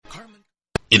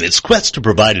In its quest to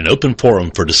provide an open forum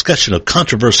for discussion of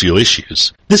controversial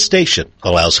issues, this station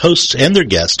allows hosts and their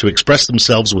guests to express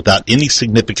themselves without any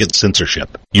significant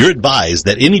censorship. You're advised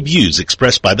that any views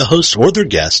expressed by the hosts or their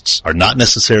guests are not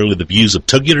necessarily the views of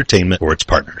Togi Entertainment or its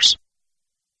partners.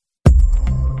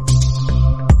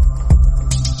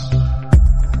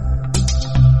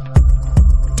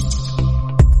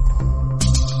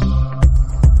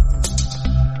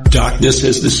 Darkness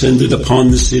has descended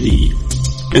upon the city,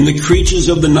 and the creatures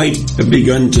of the night have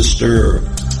begun to stir.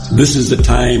 This is the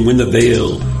time when the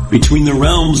veil between the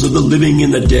realms of the living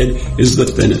and the dead is the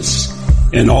thinnest,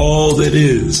 and all that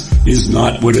is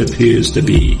not what it appears to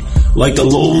be. Like a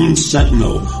lone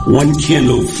sentinel, one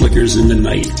candle flickers in the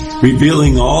night,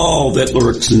 revealing all that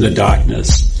lurks in the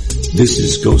darkness. This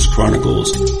is Ghost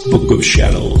Chronicles, Book of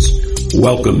Shadows.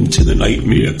 Welcome to the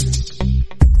nightmare.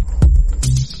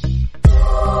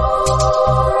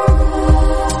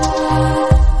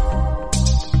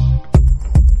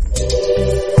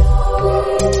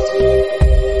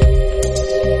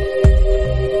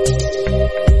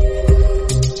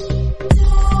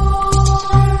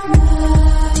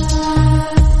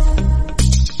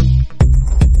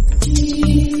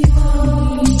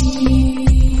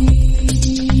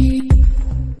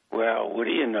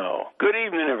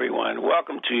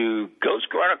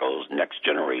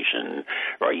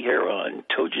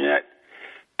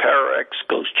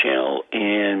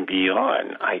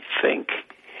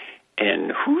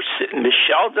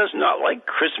 Does not like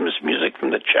Christmas music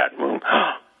from the chat room.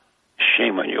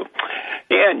 Shame on you.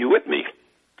 And you with me?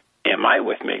 Am I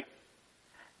with me?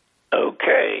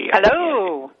 Okay.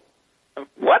 Hello.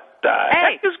 What the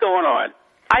heck is going on?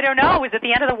 I don't know. Is it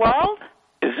the end of the world?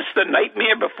 Is this the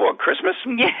nightmare before Christmas?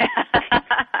 Yeah.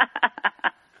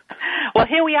 Well,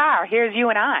 here we are. Here's you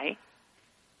and I.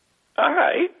 All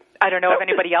right. I don't know if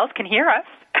anybody else can hear us.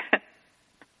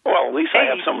 Well, at least I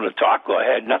have someone to talk to. I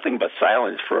had nothing but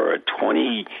silence for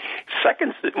 20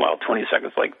 seconds. Well, 20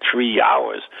 seconds, like 3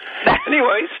 hours.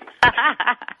 Anyways,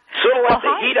 sort of like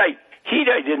the heat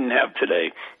I didn't have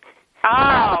today.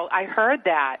 Oh, I heard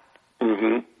that.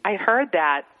 Mm-hmm. I heard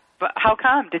that. But how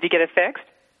come? Did you get it fixed?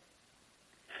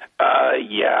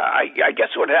 Yeah. I guess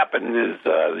what happened is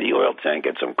the oil tank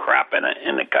had some crap in it,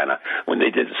 and it kind of, when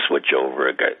they did the switch over,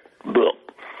 it got bleh.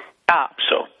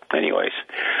 So, anyways.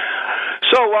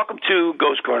 So, welcome to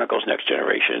Ghost Chronicles Next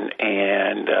Generation,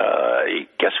 and I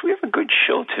guess we have a good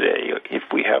show today. If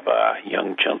we have a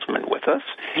young gentleman with us.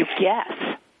 You guess.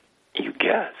 You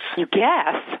guess. You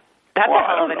guess. That's a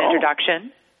hell of an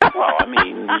introduction. Well, I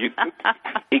mean,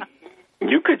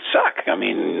 you could suck. I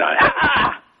mean,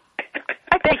 I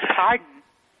beg your pardon.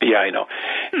 Yeah, I know.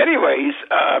 Anyways,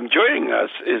 joining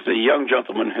us is a young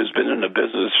gentleman who's been in the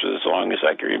business for as long as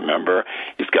I can remember.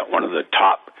 He's got one of the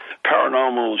top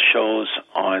paranormal shows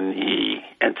on the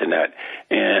internet,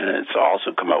 and it's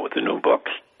also come out with a new book.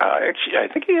 Actually, I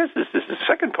think he has this is the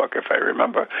second book, if I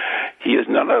remember. He is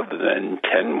none other than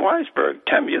Tim Weisberg.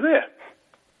 Tim, you there?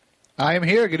 I am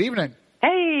here. Good evening.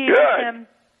 Hey, good. Tim.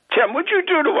 Tim, what'd you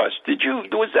do to us?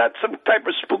 Was that some type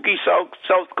of spooky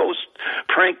South Coast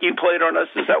prank you played on us?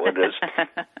 Is that what it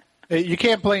is? You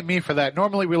can't blame me for that.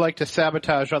 Normally we like to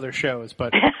sabotage other shows,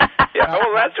 but... Yeah,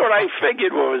 well, that's what I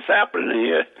figured what was happening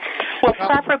here. Well,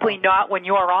 preferably not when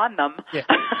you're on them. Yeah.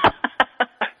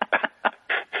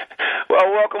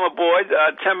 Well, welcome aboard.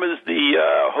 Tim is the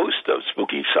host of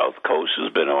Spooky South Coast,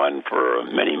 who's been on for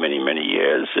many, many, many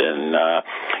years, and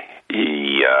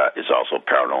he is also a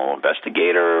paranormal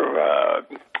investigator.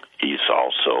 He's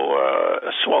also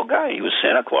a swell guy. He was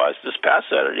Santa Claus this past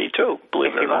Saturday, too,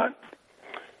 believe it or not.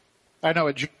 I know,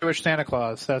 a Jewish Santa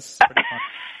Claus. That's pretty fun.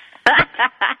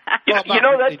 Well, you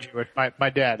know really Jewish. My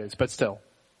dad is, but still.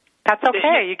 That's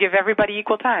okay. You give everybody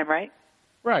equal time, right?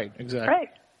 Right, exactly. Right.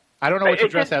 I don't know what you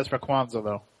dress as for Kwanzaa,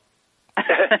 though.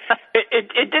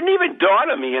 It didn't even dawn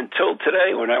on me until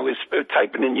today when I was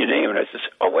typing in your name, and I said,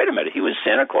 oh, wait a minute, he was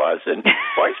Santa Claus, and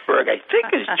Weisberg, I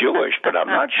think, is Jewish, but I'm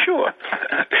not sure.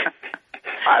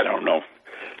 I don't know.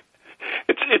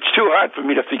 It's too hard for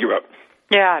me to figure out.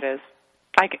 Yeah, it is.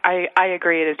 I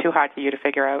agree. It is too hard for you to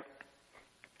figure out.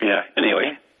 Yeah,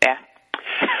 anyway. Yeah.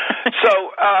 So,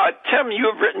 Tim, you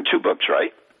have written 2 books,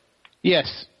 right?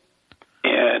 Yes.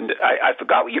 And I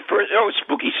forgot what your first... Oh,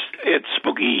 Spooky... It's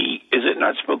Spooky... Is it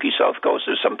not Spooky South Coast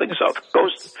or something? South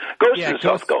Coast? Ghost to the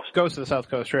South Coast. Ghost to the South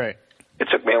Coast, right. It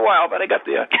took me a while, but I got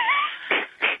there.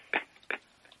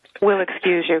 We'll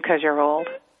excuse you because you're old.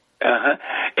 Uh-huh.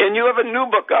 And you have a new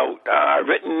book out,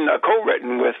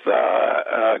 co-written with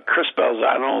Chris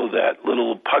Balzano, that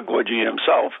little pugwudgie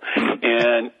himself,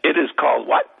 and it is called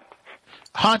what?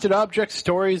 Haunted Objects,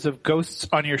 Stories of Ghosts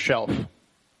on Your Shelf.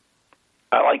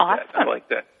 I like Awesome. that. I like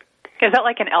that. Is that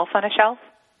like an elf on a shelf?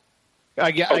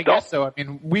 I guess so. I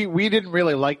mean, we didn't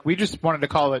really we just wanted to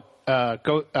call it,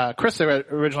 Chris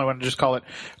originally wanted to just call it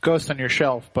Ghost on Your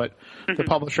Shelf, but the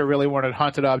publisher really wanted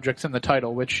haunted objects in the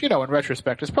title, which, in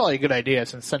retrospect is probably a good idea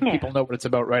since some people know what it's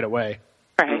about right away.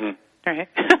 Right. Right.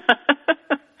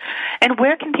 And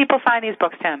where can people find these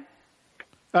books, Tim?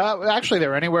 Actually,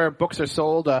 they're anywhere books are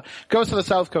sold. Ghost of the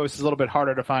South Coast is a little bit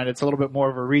harder to find. It's a little bit more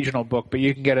of a regional book, but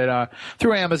you can get it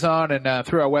through Amazon and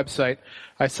through our website.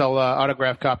 I sell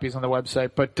autographed copies on the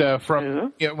website. But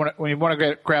when you want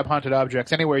to grab haunted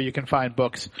objects, anywhere you can find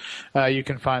books, you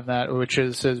can find that, which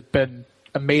has been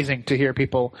amazing to hear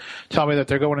people tell me that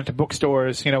they're going into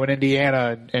bookstores, in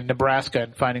Indiana and Nebraska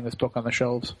and finding this book on the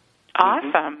shelves.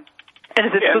 Awesome. And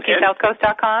is it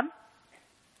SpookySouthCoast.com?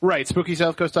 Right,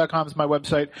 SpookySouthCoast.com is my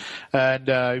website, and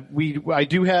I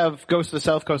do have Ghost of the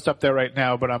South Coast up there right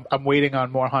now, but I'm waiting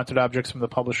on more haunted objects from the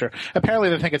publisher. Apparently,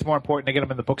 they think it's more important to get them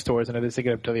in the bookstores than it is to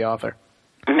get them to the author.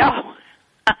 No.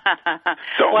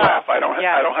 Don't laugh. I don't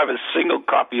have a single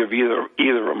copy of either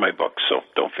of my books, so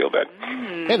don't feel bad.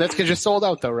 Hey, that's because you're sold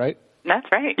out, though, right? That's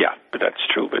right. Yeah, but that's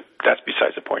true. But that's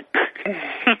besides the point.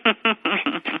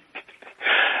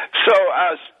 So,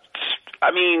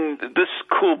 this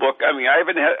cool book, I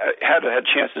haven't had a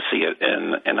chance to see it,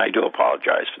 and I do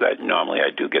apologize for that. Normally I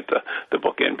do get the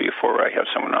book in before I have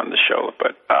someone on the show,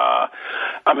 but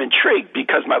I'm intrigued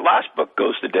because my last book,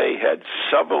 Ghost Today, had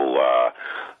several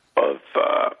of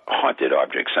haunted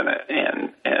objects in it,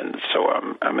 and so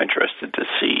I'm interested to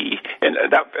see, and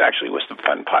that actually was the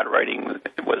fun part writing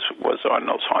was on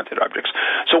those haunted objects.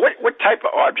 So what type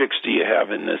of objects do you have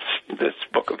in this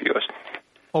book of yours?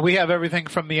 Well, we have everything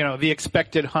from the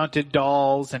expected haunted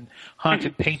dolls and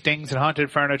haunted paintings and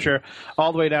haunted furniture,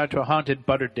 all the way down to a haunted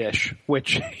butter dish,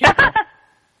 which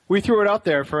we threw it out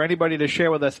there for anybody to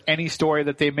share with us any story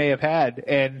that they may have had,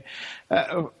 and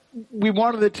we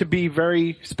wanted it to be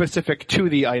very specific to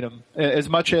the item, as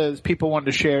much as people wanted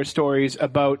to share stories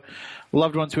about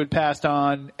loved ones who had passed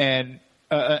on and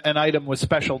an item was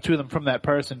special to them from that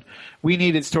person. We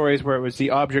needed stories where it was the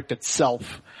object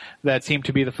itself that seemed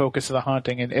to be the focus of the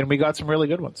haunting, and we got some really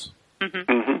good ones.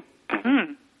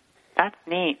 That's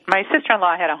neat. My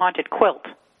sister-in-law had a haunted quilt.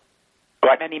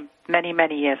 What? Many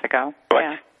years ago. What?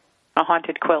 Yeah, a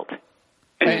haunted quilt.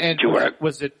 And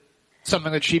was it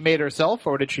something that she made herself,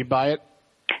 or did she buy it?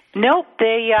 Nope.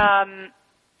 They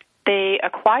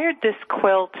acquired this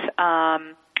quilt.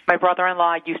 My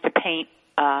brother-in-law used to paint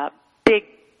big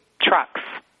trucks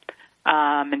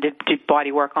and did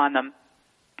body work on them.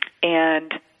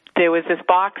 And there was this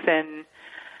box in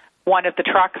one of the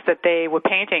trucks that they were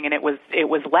painting, and it was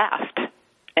left.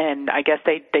 And I guess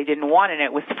they didn't want it. And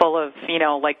it was full of,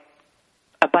 like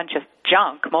a bunch of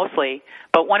junk mostly.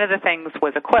 But one of the things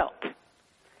was a quilt.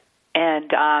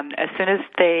 And as soon as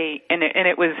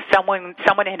it was someone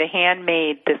had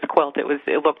handmade this quilt. It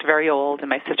looked very old, and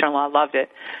my sister-in-law loved it,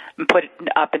 and put it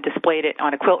up and displayed it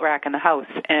on a quilt rack in the house.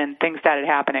 And things started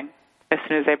happening as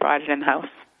soon as they brought it in the house.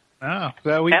 Oh,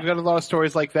 well, we've got a lot of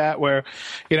stories like that where,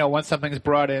 once something's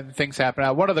brought in, things happen.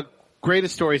 One of the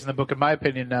greatest stories in the book, in my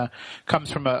opinion,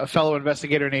 comes from a fellow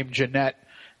investigator named Jeanette.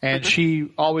 And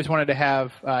she always wanted to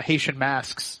have Haitian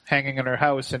masks hanging in her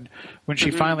house. And when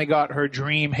she finally got her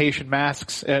dream Haitian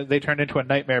masks, they turned into a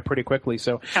nightmare pretty quickly.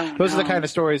 So those are the kind of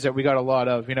stories that we got a lot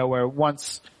of, where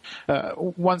once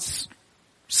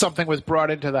something was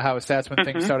brought into the house, that's when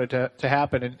things started to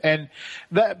happen.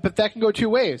 But that can go two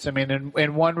ways. I mean,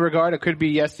 in one regard, it could be,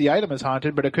 yes, the item is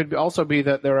haunted, but it could also be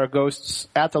that there are ghosts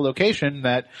at the location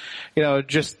that,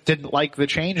 just didn't like the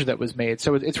change that was made.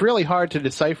 So it's really hard to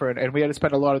decipher it, and we had to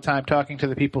spend a lot of time talking to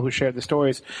the people who shared the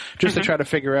stories just to try to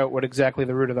figure out what exactly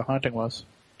the root of the haunting was.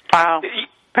 Wow.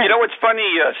 What's funny,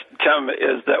 Tim,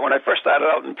 is that when I first started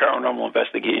out in paranormal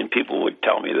investigating, people would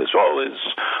tell me this, this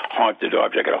haunted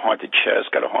object, got a haunted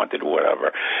chest, got a haunted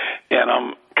whatever. And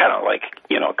I'm kind of like,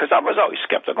 because I was always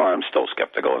skeptical, and I'm still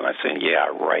skeptical, and I'm saying, yeah,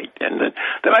 right. And then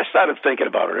I started thinking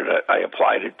about it. I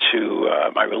applied it to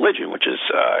my religion, which is,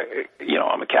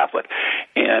 I'm a Catholic.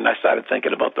 And I started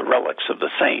thinking about the relics of the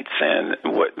saints, and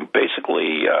what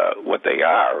they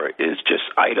are is just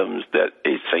items that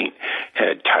a saint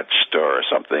had touched or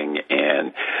something,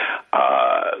 and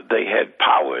they had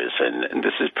powers, and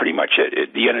this is pretty much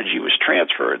it. The energy was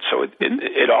transferred, so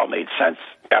it all made sense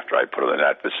after I put it in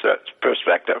that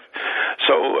perspective.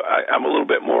 So I'm a little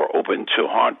bit more open to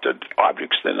haunted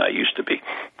objects than I used to be.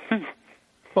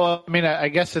 Well, I mean, I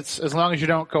guess it's as long as you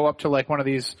don't go up to like one of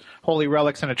these holy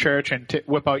relics in a church and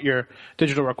whip out your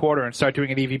digital recorder and start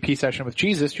doing an EVP session with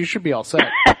Jesus, you should be all set.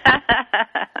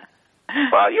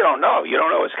 Well, you don't know. You don't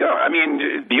know what's going on. I mean,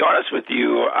 to be honest with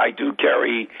you, I do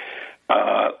carry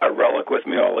a relic with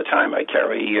me all the time. I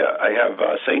have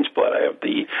saint's blood. I have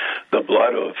the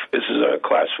blood of, this is a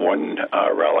class 1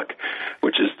 relic,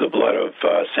 which is the blood of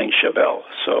Saint Charbel.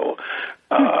 So,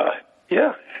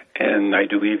 yeah, and I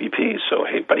do EVP. So,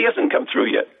 hey, but he hasn't come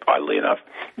through yet, oddly enough.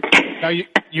 Now,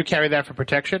 you carry that for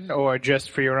protection or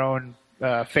just for your own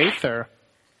faith, or?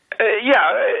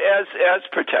 Yeah, as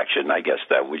protection, I guess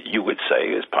that you would say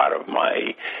is part of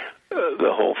my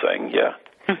the whole thing. Yeah.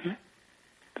 Mm-hmm.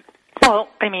 Well,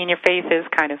 I mean, your faith is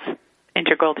kind of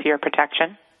integral to your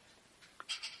protection,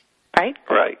 right?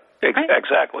 Right. Right.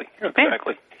 Exactly.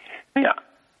 Exactly. Right. Yeah.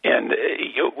 And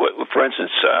for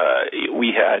instance,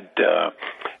 we had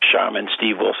Shaman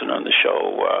Steve Wilson on the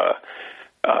show.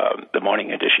 The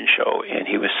Morning Edition show, and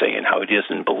he was saying how he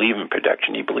doesn't believe in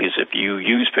protection. He believes if you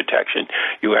use protection,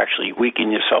 you actually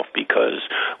weaken yourself, because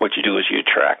what you do is you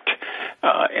attract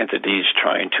entities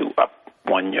trying to up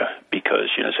one you, because,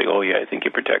 say, oh, yeah, I think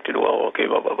you're protected. Well, okay,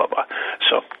 blah, blah, blah, blah.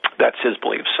 So that's his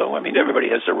belief. So, I mean, everybody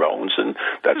has their own, and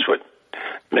that's what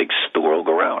makes the world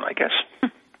go round, I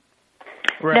guess.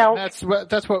 Right. Now, that's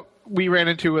what we ran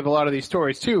into with a lot of these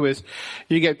stories, too, is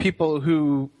you get people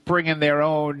who bring in their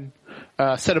own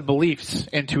set of beliefs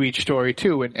into each story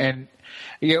too, and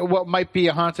what might be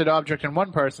a haunted object in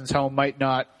one person's home might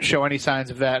not show any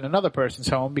signs of that in another person's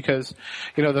home, because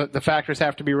the factors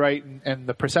have to be right and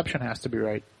the perception has to be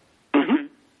right. Mm-hmm.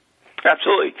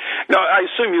 Absolutely. Now, I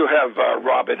assume you have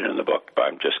Robert in the book, but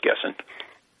I'm just guessing.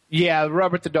 Yeah,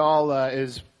 Robert the Doll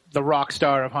is the rock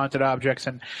star of haunted objects,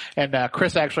 and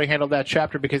Chris actually handled that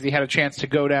chapter because he had a chance to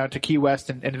go down to Key West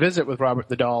and visit with Robert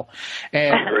the Doll.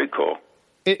 And very cool.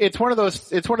 It's one of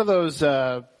those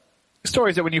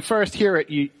stories that when you first hear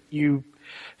it, you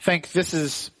think this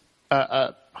is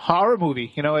a horror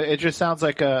movie. It just sounds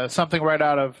like something right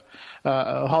out of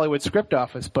a Hollywood script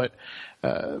office. But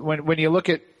when you look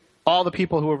at all the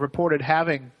people who have reported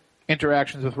having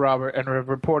interactions with Robert and have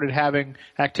reported having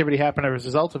activity happen as a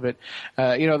result of it,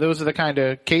 those are the kind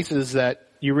of cases that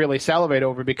you really salivate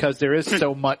over, because there is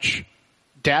so much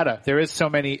data. There is so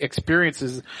many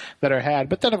experiences that are had.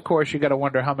 But then, of course, you got to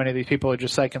wonder how many of these people are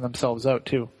just psyching themselves out,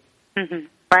 too. Mm-hmm.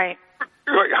 Right.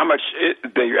 How much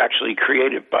they actually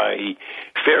created by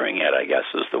fearing it, I guess,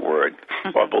 is the word,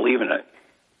 or believing it.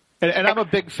 And I'm a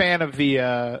big fan of the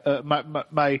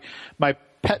my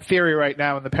pet theory right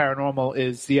now in the paranormal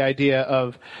is the idea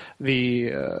of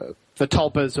the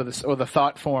tulpas or the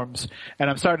thought forms, and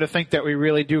I'm starting to think that we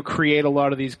really do create a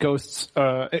lot of these ghosts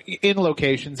in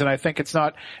locations, and I think it's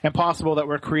not impossible that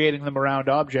we're creating them around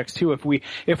objects too.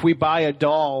 If we buy a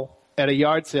doll at a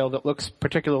yard sale that looks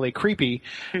particularly creepy,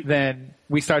 then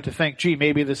we start to think, gee,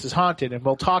 maybe this is haunted, and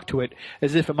we'll talk to it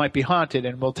as if it might be haunted,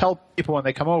 and we'll tell people when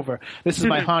they come over, this is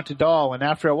my haunted doll, and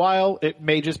after a while, it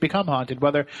may just become haunted,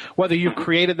 whether you've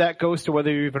created that ghost or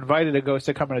whether you've invited a ghost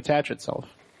to come and attach itself.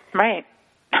 Right.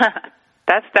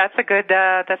 That's a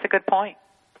good point.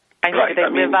 I mean, they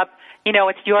live up.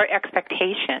 It's your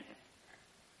expectation.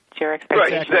 It's your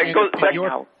expectation.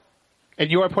 Right. And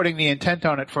you are putting the intent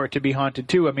on it for it to be haunted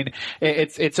too. I mean,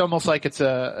 it's almost like it's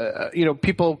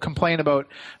people complain about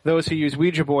those who use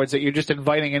Ouija boards that you're just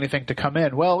inviting anything to come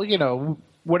in. Well,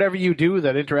 whatever you do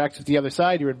that interacts with the other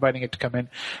side, you're inviting it to come in.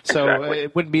 So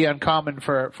it wouldn't be uncommon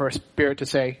for a spirit to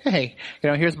say, hey,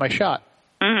 here's my shot.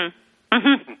 Mm-hmm.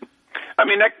 Mm-hmm. I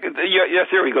mean, your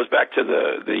theory goes back to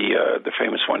the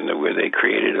famous one where they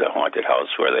created a haunted house,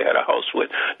 where they had a house with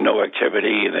no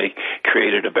activity, and they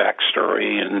created a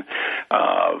backstory and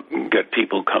got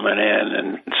people coming in,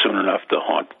 and soon enough the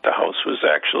house was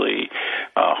actually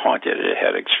haunted. It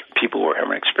had people were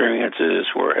having experiences,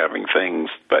 were having things,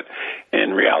 but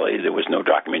in reality there was no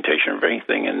documentation of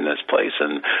anything in this place,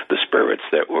 and the spirits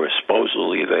that were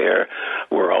supposedly there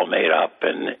were all made up,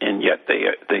 and yet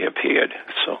they appeared.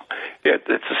 So it's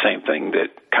the same thing, that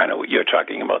kind of what you're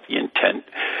talking about, the intent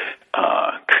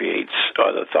creates,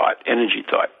 or the energy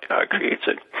thought creates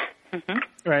it.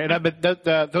 Mm-hmm. Right,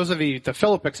 and those are the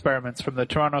Philip experiments from the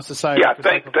Toronto Society for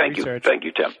Psychical Research. Thank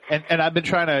you, Tim. And I've been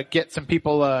trying to get some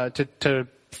people to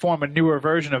form a newer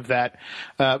version of that,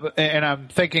 and I'm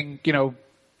thinking,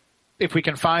 if we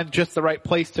can find just the right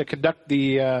place to conduct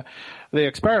the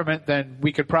experiment, then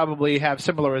we could probably have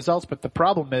similar results. But the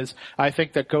problem is, I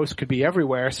think that ghosts could be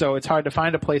everywhere, so it's hard to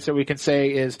find a place that we can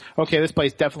say is, okay, this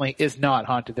place definitely is not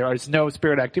haunted. There is no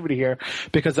spirit activity here,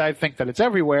 because I think that it's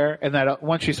everywhere, and that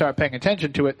once you start paying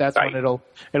attention to it, that's when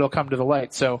it'll come to the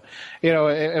light. So,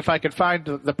 if I could find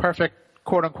the perfect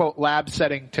quote-unquote lab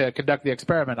setting to conduct the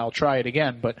experiment, I'll try it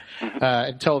again. But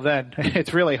until then,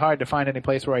 it's really hard to find any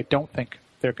place where I don't think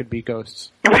there could be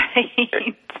ghosts.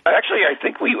 Right. Actually,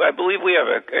 I believe we have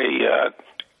a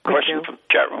question from the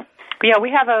chat room. Yeah,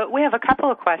 we have a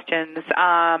couple of questions.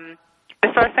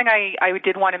 The first thing I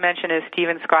did want to mention is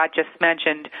Stephen Scott just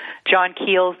mentioned John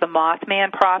Keel's The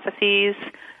Mothman Prophecies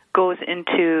goes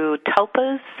into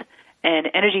tulpas and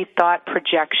energy thought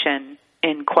projection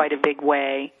in quite a big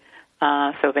way.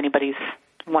 So if anybody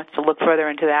wants to look further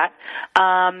into that.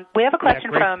 We have a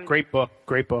question from... Great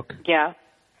book. Yeah.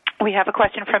 We have a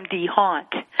question from D.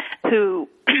 Haunt, who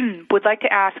would like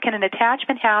to ask, can an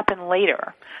attachment happen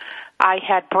later? I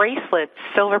had bracelets,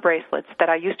 silver bracelets, that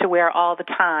I used to wear all the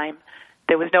time.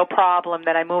 There was no problem.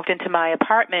 Then I moved into my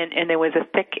apartment, and there was a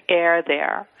thick air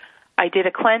there. I did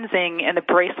a cleansing, and the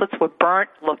bracelets were burnt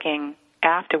looking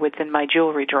afterwards in my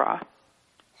jewelry drawer.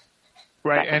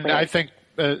 Right, and I think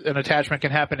an attachment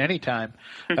can happen anytime.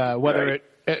 Whether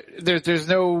there's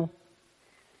no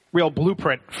real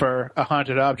blueprint for a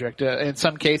haunted object. In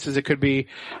some cases, it could be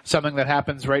something that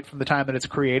happens right from the time that it's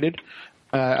created.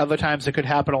 Other times, it could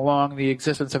happen along the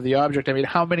existence of the object. I mean,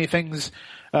 how many things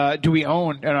do we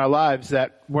own in our lives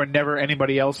that were never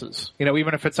anybody else's? You know,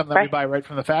 even if it's something that we buy right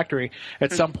from the factory,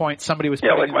 at some point somebody was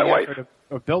putting in the effort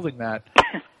of building that.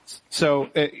 So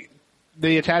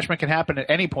the attachment can happen at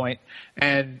any point,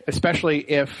 and especially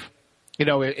if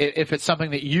it's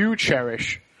something that you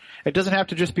cherish. It doesn't have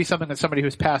to just be something that somebody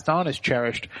who's passed on has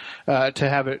cherished to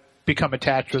have it become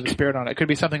attached with the spirit on it. It could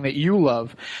be something that you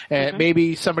love, and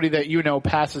maybe somebody that you know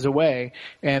passes away,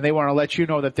 and they want to let you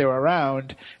know that they're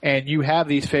around, and you have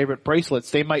these favorite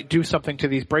bracelets. They might do something to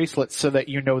these bracelets so that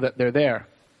you know that they're there.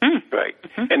 Right.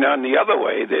 And on the other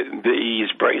way,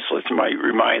 these bracelets might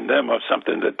remind them of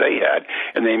something that they had,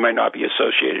 and they might not be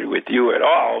associated with you at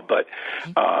all, but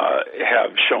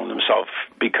have shown themselves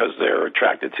because they're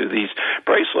attracted to these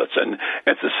bracelets. And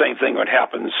it's the same thing what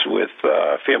happens with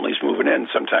families moving in.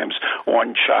 Sometimes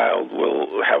one child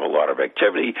will have a lot of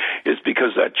activity is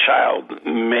because that child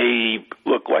may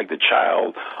look like the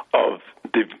child of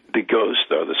the ghost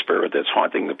or the spirit that's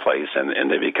haunting the place, and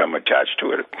they become attached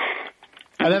to it.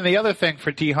 And then the other thing for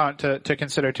D-Haunt to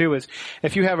consider too is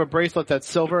if you have a bracelet that's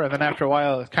silver and then after a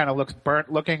while it kind of looks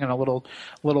burnt looking and a little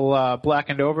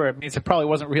blackened over, it means it probably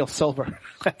wasn't real silver.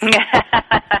 Oh,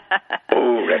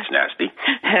 that's nasty.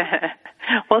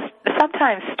 Well,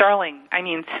 sometimes sterling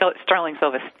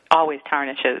silver always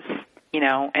tarnishes,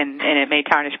 and it may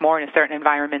tarnish more in a certain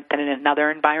environment than in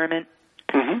another environment.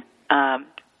 Mm-hmm.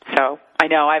 So I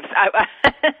know I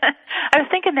was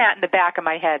thinking that in the back of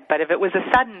my head, but if it was a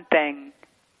sudden thing,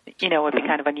 it would be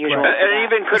kind of unusual. Right. And it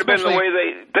even could have been the way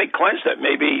they cleansed it.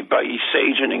 Maybe by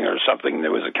saging or something,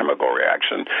 there was a chemical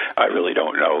reaction. I really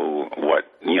don't know what,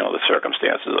 the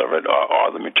circumstances of it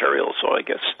or the material, so I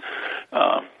guess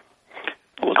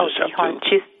we'll just have to...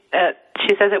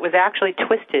 She says it was actually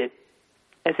twisted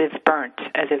as if it burnt.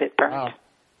 Wow.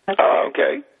 Oh,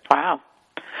 okay. Wow.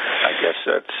 I guess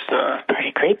that's...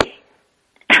 pretty creepy.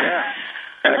 Yeah.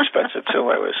 And expensive, too,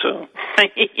 I would assume.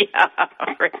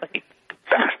 Yeah, really.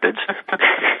 Bastards.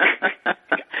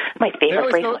 My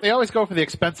favorite bracelet. They always go for the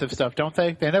expensive stuff, don't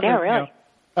they? They never. Yeah, really.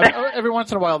 Every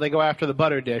once in a while they go after the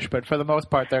butter dish, but for the most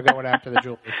part they're going after the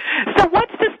jewelry. So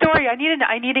what's the story? I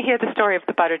need to hear the story of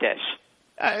the butter dish.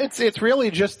 It's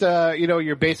really just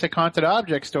your basic haunted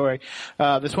object story.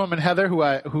 This woman Heather,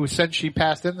 who since she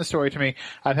passed in the story to me,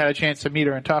 I've had a chance to meet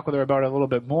her and talk with her about it a little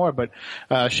bit more. But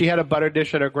she had a butter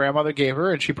dish that her grandmother gave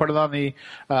her, and she put it on the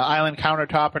island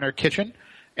countertop in her kitchen.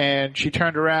 And she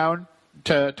turned around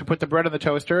to put the bread in the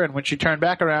toaster, and when she turned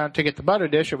back around to get the butter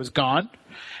dish, it was gone.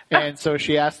 And so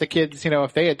she asked the kids,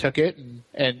 if they had took it,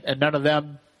 and none of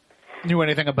them knew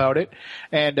anything about it.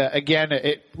 And again,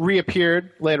 it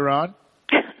reappeared later on.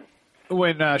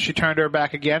 When she turned her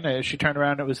back again, as she turned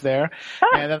around, it was there.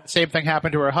 And then the same thing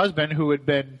happened to her husband, who had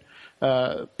been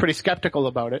pretty skeptical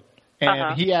about it.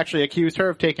 And he actually accused her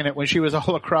of taking it when she was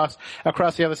all across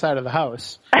the other side of the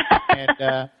house.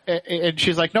 And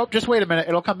she's like, nope, just wait a minute.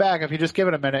 It'll come back if you just give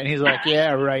it a minute. And he's like,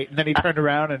 yeah, right. And then he turned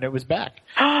around and it was back.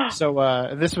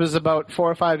 So this was about 4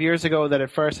 or 5 years ago that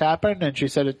it first happened. And she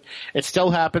said it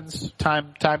still happens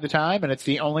time to time. And it's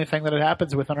the only thing that it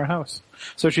happens within her house.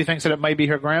 So she thinks that it might be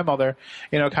her grandmother,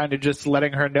 kind of just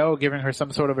letting her know, giving her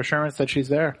some sort of assurance that she's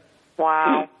there.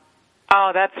 Wow.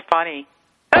 Oh, that's funny.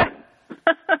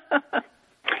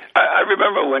 I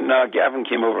remember when Gavin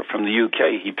came over from the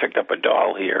UK, he picked up a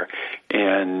doll here,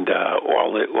 and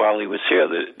while he was here,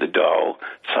 the doll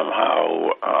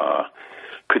somehow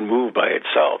could move by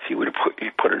itself. He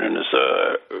put it in his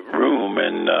room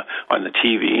and on the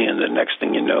TV, and the next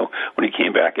thing you know, when he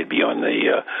came back, it'd be on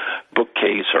the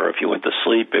bookcase, or if he went to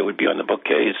sleep, it would be on the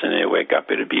bookcase, and he'd wake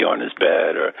up, it'd be on his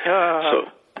bed.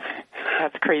 So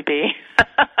that's creepy.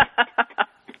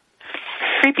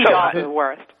 Creepy dolls are the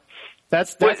worst.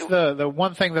 That's the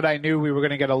one thing that I knew we were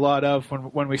going to get a lot of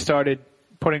when we started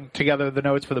putting together the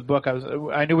notes for the book.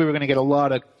 I knew we were going to get a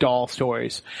lot of doll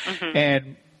stories,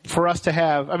 and for us to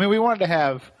have, I mean, we wanted to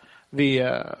have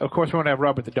of course we wanted to have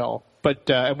Robert the doll, but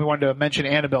and we wanted to mention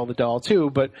Annabelle the doll too,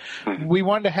 but we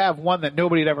wanted to have one that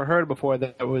nobody had ever heard before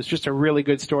that was just a really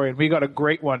good story, and we got a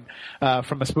great one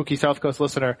from a Spooky South Coast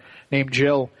listener named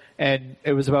Jill, and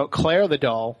it was about Claire the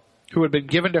doll, who had been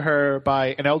given to her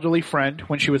by an elderly friend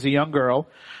when she was a young girl,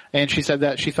 and she said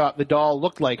that she thought the doll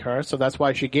looked like her, so that's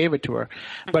why she gave it to her.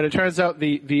 But it turns out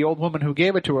the old woman who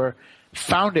gave it to her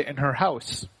found it in her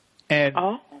house and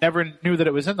never knew that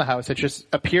it was in the house. It just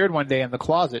appeared one day in the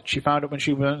closet. She found it when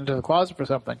she went into the closet for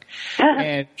something.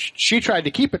 And she tried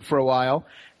to keep it for a while,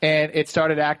 and it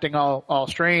started acting all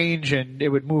strange, and it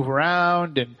would move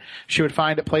around, and she would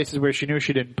find it places where she knew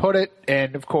she didn't put it.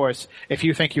 And of course, if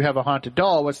you think you have a haunted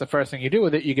doll, what's the first thing you do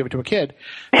with it? You give it to a kid.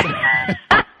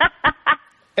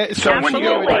 Someone you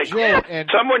don't like.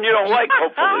 Someone you don't like,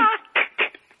 hopefully.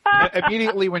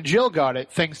 Immediately when Jill got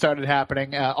it, things started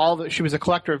happening. She was a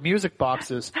collector of music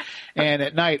boxes, and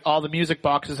at night, all the music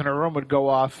boxes in her room would go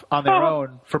off on their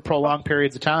own for prolonged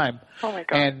periods of time. Oh my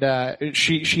God! And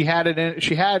she had it.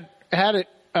 She had it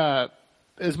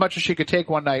as much as she could take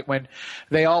one night when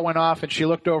they all went off, and she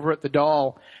looked over at the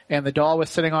doll, and the doll was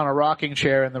sitting on a rocking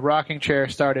chair, and the rocking chair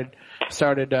started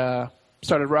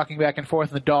rocking back and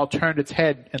forth, and the doll turned its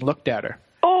head and looked at her.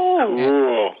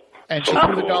 And she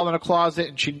threw the doll in a closet,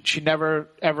 and she never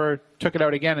ever took it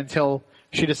out again until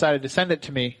she decided to send it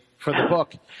to me for the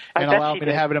book and allow me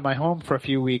to have it in my home for a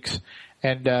few weeks.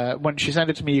 And when she sent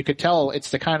it to me, you could tell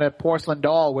it's the kind of porcelain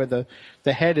doll where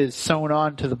the head is sewn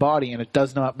on to the body and it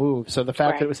does not move. So the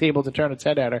fact that it was able to turn its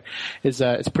head at her is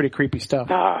it's pretty creepy stuff.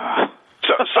 So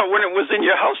when it was in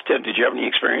your house, Tim, did you have any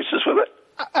experiences with it?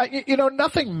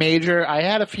 Nothing major. I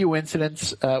had a few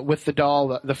incidents with the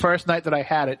doll. The first night that I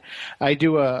had it, I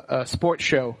do a sports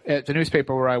show at the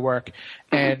newspaper where I work,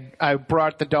 and I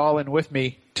brought the doll in with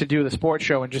me to do the sports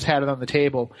show and just had it on the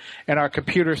table. And our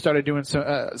computer started doing so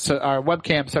our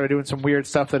webcam started doing some weird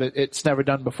stuff that it's never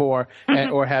done before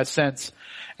or has since.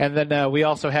 And then we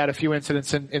also had a few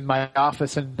incidents in my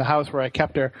office in the house where I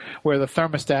kept her, where the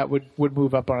thermostat would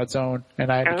move up on its own,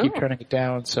 and I had to keep turning it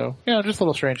down. So, just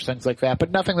little strange things like that. But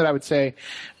nothing that I would say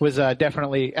was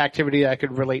definitely activity I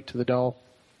could relate to the doll.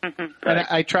 And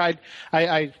I tried.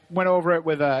 I went over it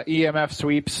with EMF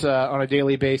sweeps on a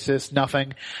daily basis.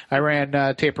 Nothing. I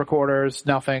ran tape recorders.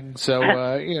 Nothing. So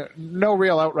no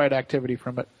real outright activity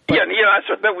from it. But,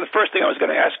 that was the first thing I was going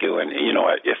to ask you. And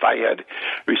if I had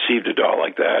received a doll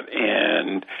like that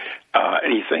and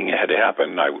anything had to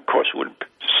happen, I of course would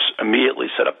immediately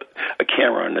set up a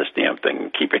camera on this damn thing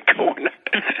and keep it going.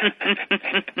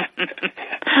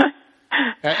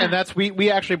 And that's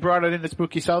we actually brought it into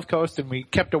Spooky South Coast, and we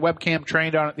kept a webcam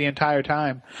trained on it the entire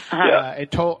time.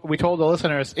 We told the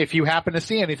listeners, if you happen to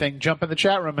see anything, jump in the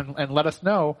chat room and let us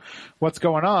know what's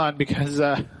going on, because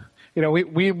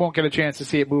we won't get a chance to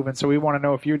see it moving, so we want to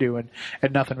know if you do, and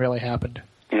nothing really happened.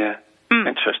 Yeah,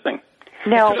 interesting.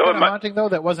 No, so a haunting though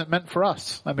that wasn't meant for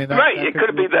us. I mean, that it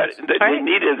could be that we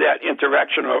needed that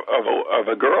interaction of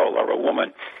a girl or a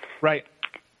woman. Right.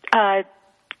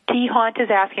 T. Haunt is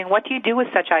asking, what do you do with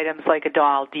such items like a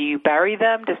doll? Do you bury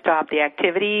them to stop the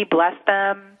activity, bless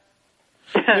them?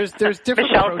 There's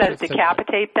different Michelle says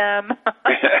decapitate them.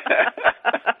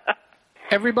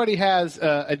 Everybody has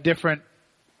a different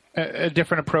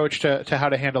approach to how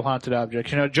to handle haunted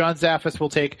objects. John Zaffis will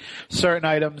take certain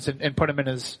items and put them in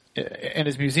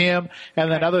his museum,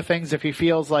 and then other things, if he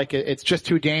feels like it's just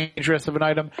too dangerous of an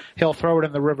item, he'll throw it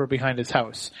in the river behind his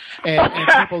house. And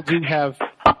people do have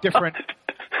different.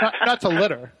 Not to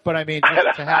litter, but I mean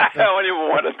just to have. I don't even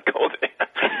want to go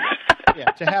there.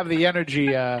 Yeah, to have the energy,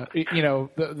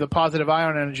 the positive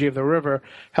ion energy of the river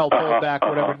help hold back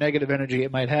whatever negative energy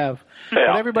it might have. Yeah,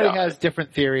 but everybody has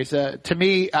different theories. To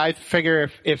me, I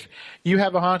figure if you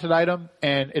have a haunted item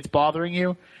and it's bothering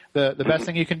you, the best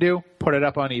thing you can do, put it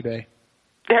up on eBay.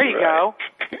 There you go.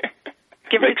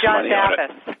 Give it to John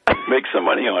Zaffis. Make some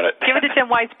money on it. Give it to Tim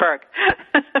Weisberg.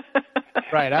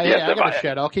 Right. I got a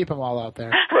shed. I'll keep them all out there.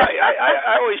 Right.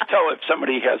 I always tell if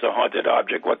somebody has a haunted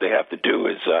object, what they have to do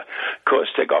is, of course,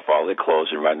 take off all their clothes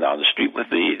and run down the street with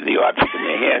the object in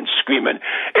their hands, screaming,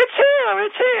 "It's here!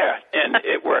 It's here!" And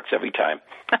it works every time.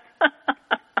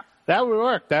 That would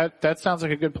work. That sounds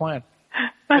like a good plan.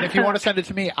 And if you want to send it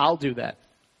to me, I'll do that.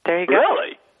 There you go.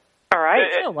 Really? All right.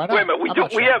 Why not? Wait a minute.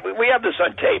 We have this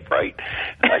on tape, right?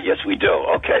 Yes, we do.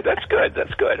 Okay, that's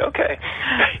good. Okay.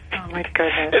 my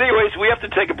goodness. Anyways, we have to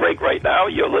take a break right now.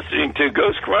 You're listening to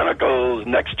Ghost Chronicles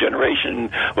Next Generation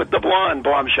with the blonde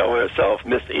bombshell herself,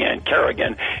 Miss Ann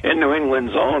Kerrigan, in New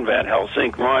England's own Van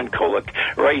Helsing, Ron Kolick,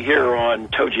 right here on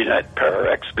TogiNet,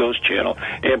 ParaX Ghost Channel,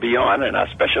 and beyond. And our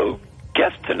special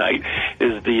guest tonight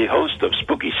is the host of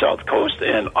Spooky South Coast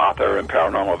and author and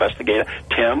paranormal investigator,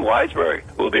 Tim Weisberg.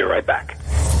 We'll be right back.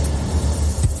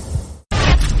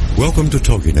 Welcome to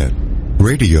TogiNet,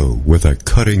 radio with a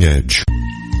cutting edge.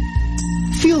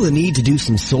 Feel the need to do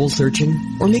some soul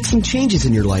searching or make some changes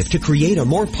in your life to create a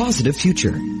more positive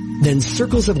future? Then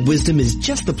Circles of Wisdom is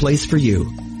just the place for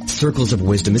you. Circles of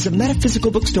Wisdom is a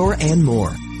metaphysical bookstore and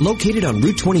more, located on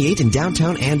Route 28 in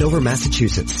downtown Andover,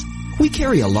 Massachusetts. We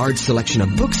carry a large selection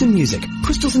of books and music,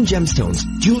 crystals and gemstones,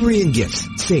 jewelry and gifts,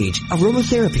 sage,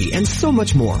 aromatherapy, and so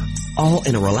much more, all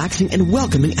in a relaxing and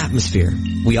welcoming atmosphere.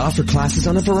 We offer classes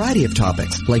on a variety of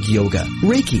topics like yoga,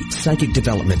 Reiki, psychic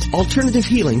development, alternative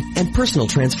healing, and personal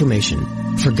transformation.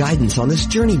 For guidance on this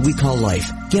journey we call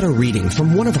life, get a reading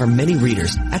from one of our many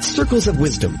readers at Circles of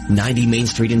Wisdom, 90 Main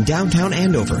Street in downtown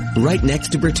Andover, right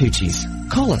next to Bertucci's.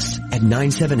 Call us at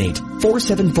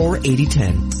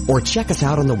 978-474-8010 or check us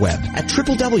out on the web at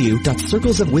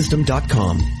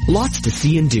www.circlesofwisdom.com. Lots to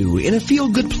see and do in a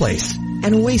feel-good place,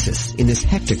 an oasis in this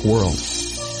hectic world.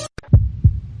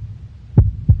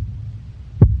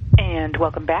 And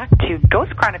welcome back to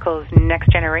Ghost Chronicles Next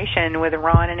Generation with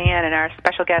Ron and Ann and our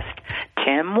special guest,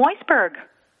 Tim Weisberg.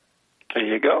 There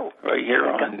you go, right here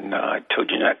on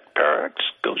TogiNet, ParaX,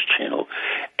 Ghost Channel,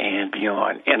 and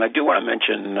beyond. And I do want to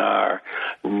mention our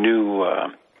new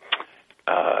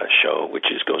show, which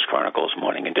is Ghost Chronicles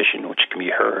Morning Edition, which can be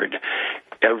heard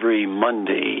every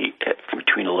Monday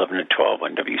between 11 and 12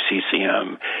 on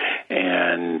WCCM.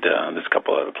 And there's a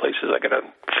couple other places I got to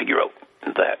figure out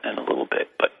that in a little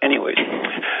bit. But anyways,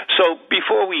 so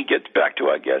before we get back to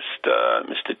our guest,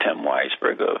 Mr. Tim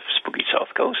Weisberg of Spooky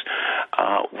South Coast,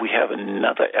 we have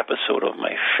another episode of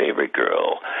my favorite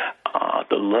girl,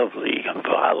 the lovely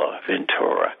Vala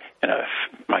Ventura, and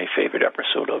my favorite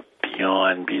episode of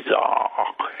Beyond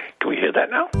Bizarre. Can we hear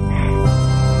that now?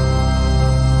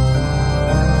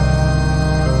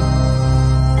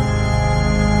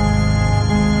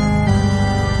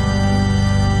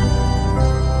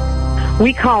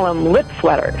 We call them lip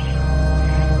sweaters.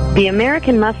 The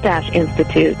American Mustache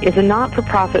Institute is a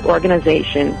not-for-profit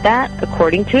organization that,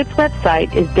 according to its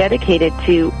website, is dedicated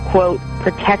to, quote,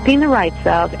 protecting the rights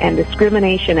of and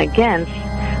discrimination against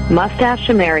mustache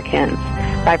Americans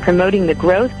by promoting the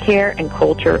growth, care, and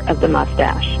culture of the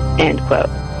mustache, end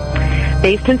quote.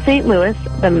 Based in St. Louis,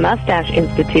 the Mustache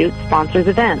Institute sponsors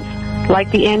events like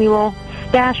the annual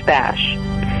Stash Bash,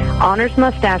 honors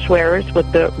mustache wearers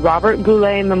with the Robert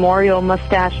Goulet Memorial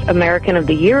Mustache American of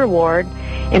the Year Award,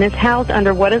 and is housed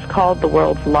under what is called the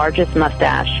world's largest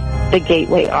mustache, the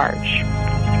Gateway Arch.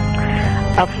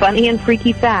 A funny and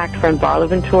freaky fact from Vala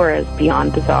Ventura's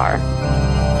Beyond Bizarre.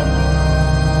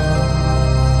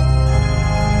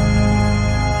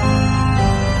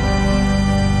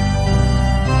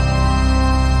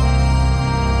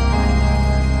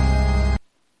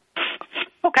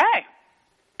 Okay.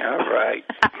 All right.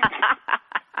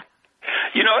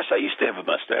 You notice I used to have a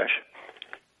mustache.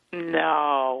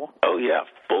 No. Oh, yeah,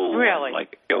 full. Really?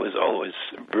 Like, it was always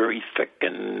very thick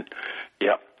and,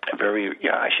 yeah,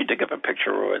 I should dig up a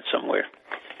picture of it somewhere.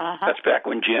 Uh-huh. That's back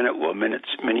when Janet wore mini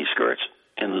skirts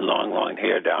and long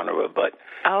hair down to her butt.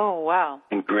 Oh, wow.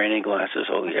 And granny glasses,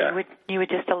 oh, yeah. You were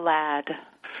just a lad.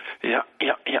 Yeah.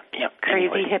 Crazy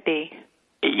anyway. hippie.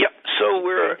 Yep. So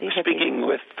we're Crazy hippie. speaking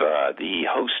with the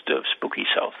host of Spooky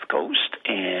South Coast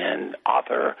and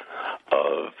author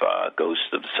of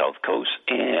Ghosts of the South Coast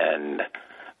and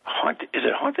Haunted. Is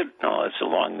it Haunted? No, it's a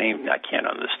long name. I can't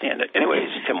understand it. Anyways,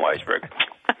 Tim Weisberg.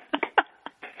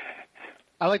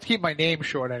 I like to keep my name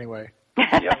short anyway.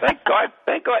 Yeah, thank God.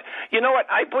 You know what?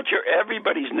 I butcher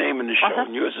everybody's name in the show,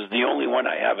 and yours is the only one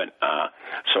I haven't.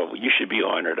 So you should be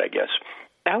honored, I guess.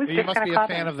 I was You just must be a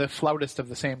comment. fan of the flautist of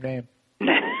the same name.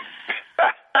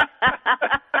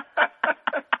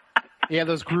 Yeah,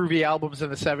 those groovy albums in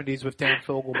the 70s with Dan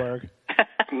Fogelberg.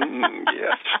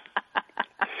 Yes.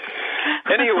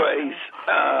 Anyways,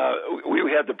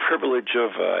 we had the privilege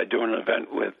of doing an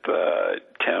event with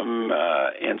Tim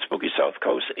and Spooky South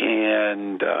Coast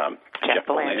and Jeff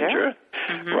Belanger,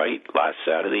 right, last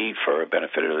Saturday for a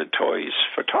benefit of the Toys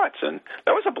for Tots, and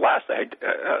that was a blast. I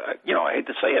hate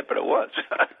to say it, but it was.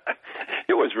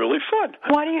 It was really fun.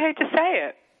 Why do you hate to say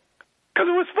it? Because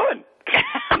it was fun.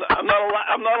 I'm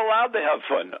not allowed to have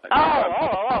fun.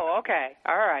 Oh, okay,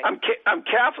 all right. I'm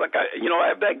Catholic. I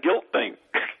have that guilt thing.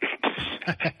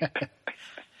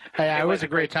 It was a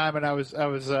great time, and I was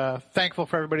thankful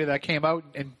for everybody that came out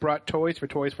and brought toys for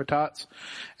Tots.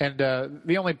 And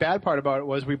the only bad part about it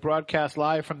was we broadcast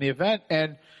live from the event,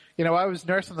 and I was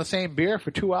nursing the same beer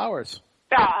for 2 hours.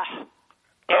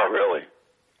 Oh, really?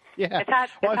 Yeah. I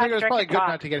think it was probably good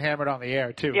not to get hammered on the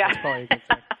air too. Yeah. That's probably a good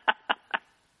thing.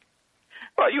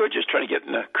 Well, you were just trying to get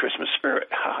in the Christmas spirit.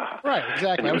 Right,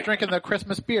 exactly. I was drinking the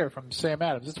Christmas beer from Sam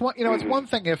Adams. It's one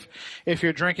thing if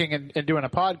you're drinking and doing a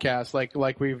podcast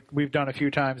like we've done a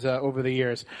few times over the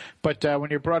years, but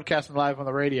when you're broadcasting live on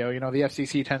the radio, the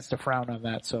FCC tends to frown on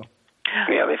that. So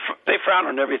yeah, they frown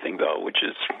on everything though, which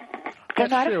is they're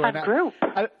not a fun group.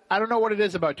 I don't know what it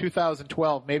is about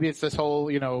 2012. Maybe it's this whole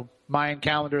Mayan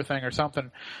calendar thing or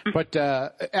something. But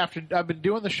after I've been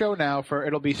doing the show now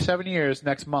it'll be 7 years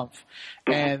next month,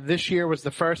 and this year was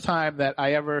the first time that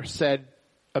I ever said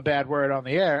a bad word on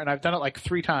the air, and I've done it like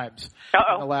 3 times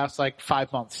in the last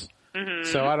 5 months.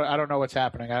 Mm-hmm. So I don't know what's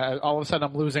happening. All of a sudden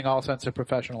I'm losing all sense of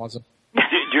professionalism. Do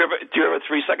you have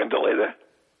a 3-second delay there?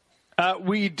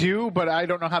 We do, but I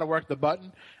don't know how to work the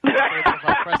button. If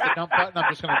I press the dump button,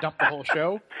 I'm just going to dump the whole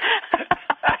show.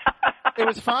 It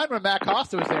was fine when Matt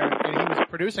Costa was there and he was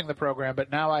producing the program,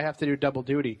 but now I have to do double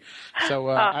duty. So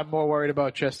I'm more worried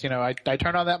about just, I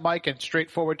turn on that mic and straight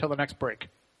forward till the next break.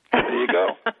 There you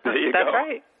go. That's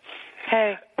right.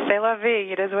 Hey, c'est la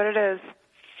vie. It is what it is.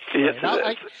 Yes,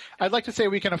 I'd like to say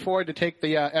we can afford to take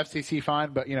the FCC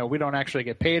fine, but we don't actually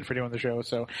get paid for doing the show.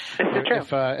 So if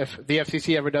the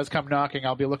FCC ever does come knocking,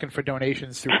 I'll be looking for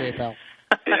donations through PayPal.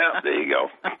 Yeah, there you go.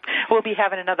 We'll be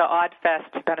having another Odd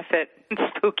Fest to benefit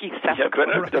Spooky South Coast.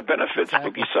 Yeah, to benefit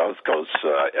Spooky South Coast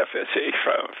FSA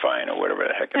fine or whatever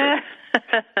the heck it is.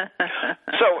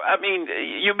 So,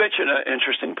 you mentioned an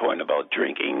interesting point about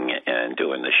drinking and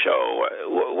doing the show.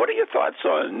 What are your thoughts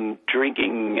on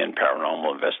drinking and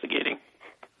paranormal investigating?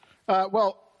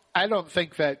 Well, I don't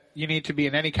think that you need to be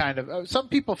in any kind of some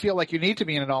people feel like you need to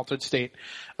be in an altered state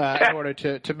in order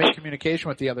to make communication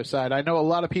with the other side. I know a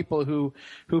lot of people who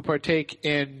partake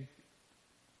in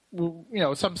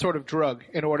some sort of drug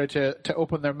in order to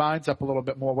open their minds up a little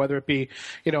bit more, whether it be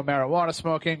marijuana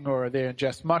smoking or they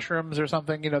ingest mushrooms or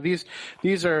something.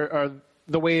 These are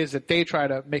the ways that they try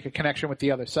to make a connection with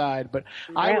the other side. But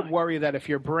I would worry that if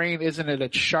your brain isn't at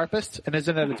its sharpest and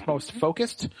isn't at its most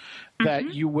focused,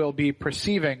 that you will be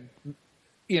perceiving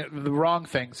the wrong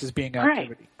things as being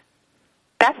activity.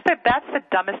 That's the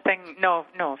dumbest thing. No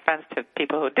offense to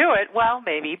people who do it. Well,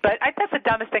 maybe, but that's the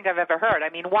dumbest thing I've ever heard.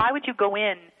 Why would you go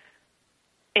in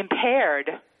impaired?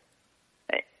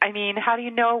 How do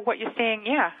you know what you're seeing?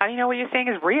 Yeah, how do you know what you're seeing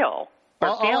is real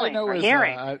or feeling or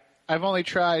hearing? I've only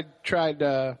tried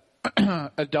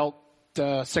adult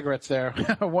cigarettes there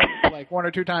one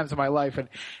or 2 times in my life, and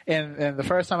the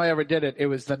first time I ever did it, it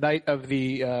was the night of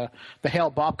the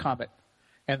Hale-Bopp comet,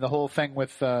 and the whole thing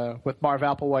with Marv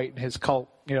Applewhite and his cult,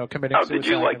 committing suicide. Did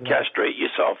you castrate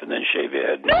yourself and then shave your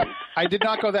head? I did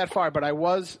not go that far, but I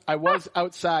was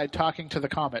outside talking to the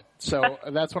comet, so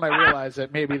that's when I realized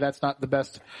that maybe that's not the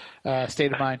best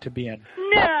state of mind to be in.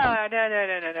 No.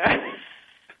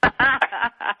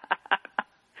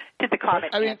 Did the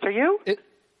comet answer you?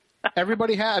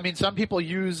 Everybody has. Some people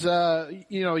use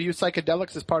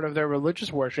psychedelics as part of their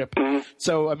religious worship. Mm-hmm.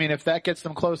 So, if that gets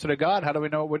them closer to God, how do we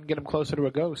know it wouldn't get them closer to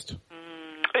a ghost?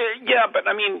 Yeah, but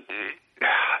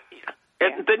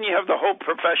and then you have the whole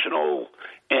professional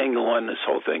angle on this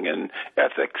whole thing and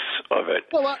ethics of it.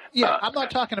 Well, I'm not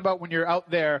talking about when you're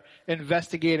out there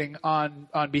investigating on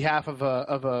behalf of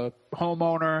a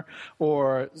homeowner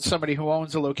or somebody who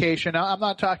owns a location. I'm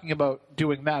not talking about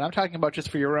doing that. I'm talking about just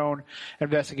for your own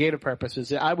investigative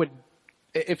purposes. I would,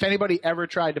 if anybody ever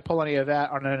tried to pull any of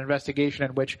that on an investigation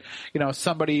in which,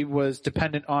 somebody was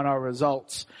dependent on our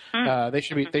results, they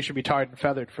should be tarred and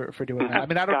feathered for doing that.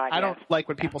 I don't like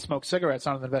when people smoke cigarettes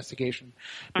on an investigation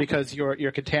because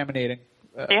you're contaminating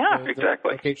the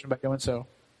location by doing so.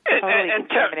 And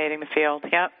contaminating the field.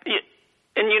 Yep.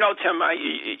 And Tim,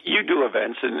 you do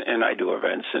events, and I do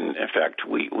events, and in fact,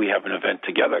 we have an event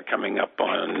together coming up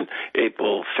on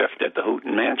April 5th at the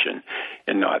Houghton Mansion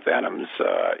in North Adams.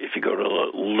 If you go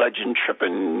to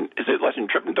LegendTrippin, is it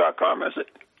legendtrippin.com? Is it?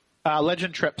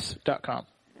 LegendTrips.com.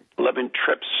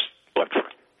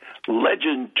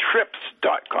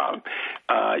 LegendTrips.com.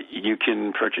 You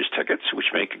can purchase tickets,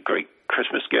 which make a great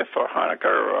Christmas gift for Hanukkah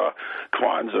or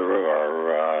Kwanzaa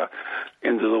or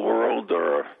End of the World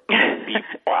or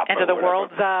End of the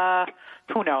World's,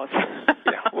 who knows?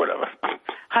 Yeah, whatever.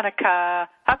 Hanukkah.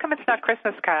 How come it's not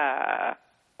Christmas?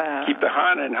 Keep the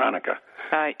Han in Hanukkah.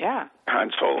 Yeah.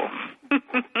 Han Solo.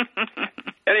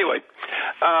 Anyway,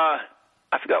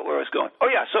 I forgot where I was going. Oh,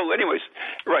 yeah. So anyways,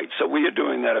 right. So we are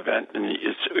doing that event, and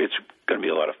it's going to be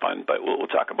a lot of fun, but we'll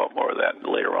talk about more of that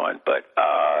later on. But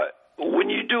when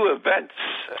you do events,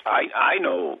 I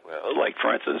know, like,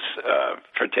 for instance,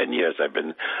 for 10 years I've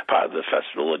been part of the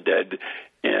Festival of Dead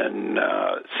in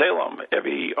Salem.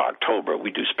 Every October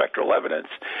we do spectral evidence,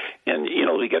 and, you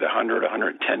know, we get 100,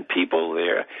 110 people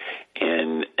there,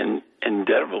 and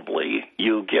inevitably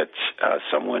you'll get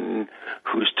someone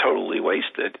who's totally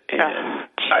wasted. And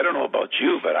I don't know about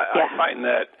you, but I find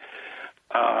that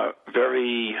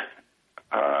very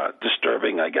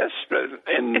disturbing, I guess.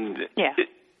 And yeah.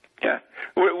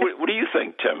 What do you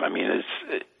think, Tim? I mean,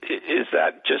 is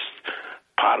that just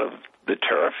part of the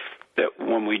turf that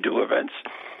when we do events?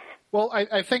 Well,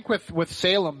 I think with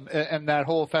Salem and that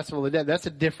whole Festival of the Dead, that's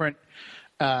a different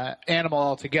animal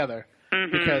altogether.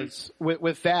 Mm-hmm. Because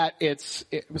with that,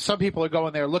 some people are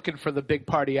going there looking for the big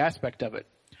party aspect of it.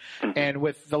 Mm-hmm. And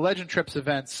with the Legend Trips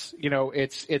events, you know,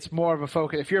 it's more of a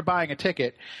focus. If you're buying a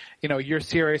ticket, you know, you're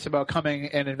serious about coming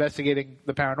and investigating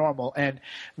the paranormal. And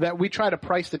that we try to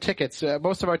price the tickets.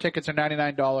 Most of our tickets are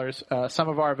 $99. Some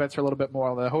of our events are a little bit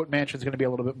more. The Houghton Mansion is going to be a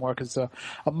little bit more because it's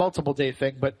a multiple day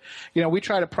thing. But, you know, we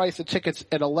try to price the tickets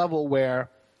at a level where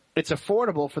it's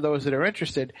affordable for those that are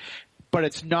interested, but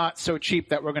it's not so cheap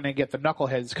that we're going to get the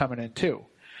knuckleheads coming in too.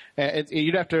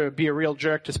 You'd have to be a real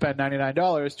jerk to spend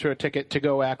 $99 to a ticket to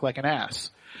go act like an ass.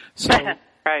 So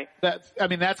right.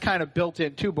 That's kind of built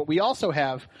in too. But we also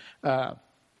have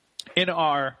in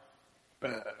our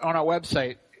on our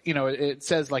website, you know, it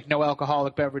says like no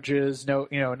alcoholic beverages, no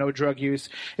drug use.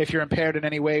 If you're impaired in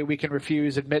any way, we can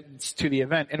refuse admittance to the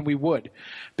event, and we would,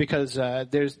 because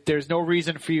there's no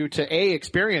reason for you to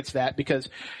experience that, because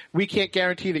we can't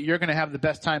guarantee that you're going to have the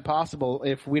best time possible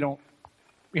if we don't,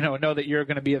 you know that you're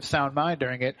going to be of sound mind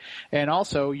during it. And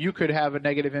also, you could have a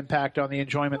negative impact on the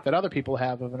enjoyment that other people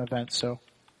have of an event. So,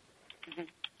 so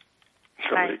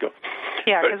there you go.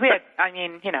 Yeah, because we had, I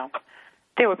mean, you know,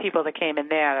 there were people that came in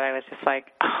there that I was just like,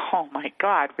 oh my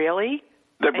God, really?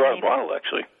 They brought a bottle,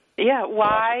 actually. Yeah,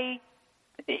 why?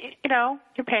 You know,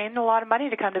 you're paying a lot of money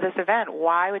to come to this event.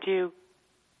 Why would you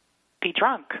be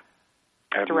drunk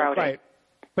throughout it? Right.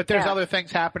 But there's other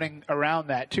things happening around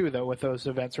that too, though, with those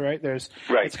events, right?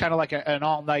 It's kind of like an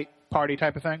all-night party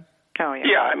type of thing. Oh yeah.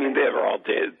 Yeah, I mean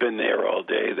they've been there all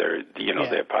day. They're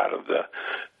they're part of the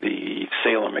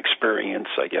Salem experience,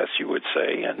 I guess you would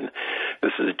say. And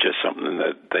this is just something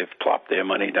that they've plopped their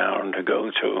money down to go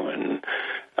to, and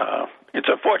it's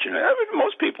unfortunate. I mean,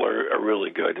 most people are really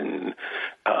good, and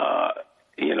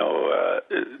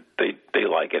they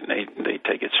like it and they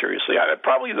take it seriously.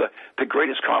 Probably the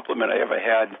greatest compliment I ever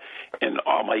had in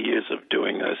all my years of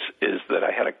doing this is that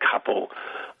I had a couple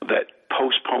that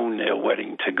postponed their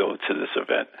wedding to go to this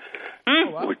event. Oh,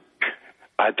 wow.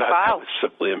 I thought that was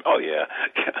simply, I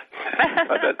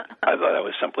thought that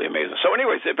was simply amazing. So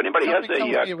anyways, if anybody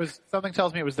something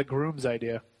tells me it was the groom's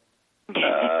idea.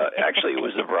 Actually, it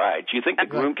was the bride. Do you think the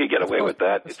groom could get away with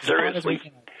that? Seriously?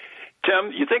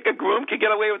 Tim, you think a groom could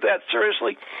get away with that?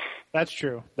 Seriously? That's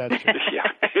true. Yeah.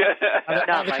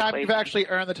 By the time you've actually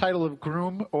earned the title of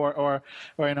groom or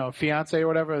fiance or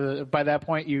whatever, by that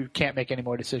point you can't make any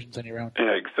more decisions on your own.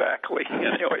 Exactly.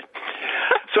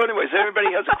 Anyways,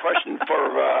 everybody has a question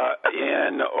for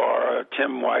Ian or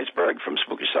Tim Weisberg from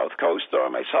Spooky South Coast or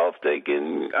myself, they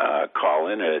can call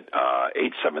in at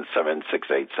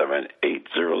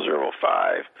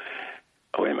 877-687-8005.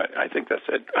 Oh, wait a minute. I think that's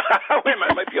it. Wait a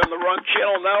minute. I might be on the wrong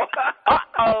channel now.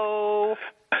 Uh-oh.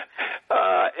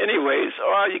 Anyways,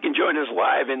 or you can join us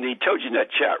live in the TogiNet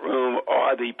chat room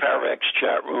or the Pararex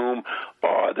chat room,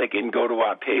 or they can go to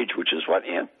our page, which is what,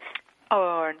 Ann?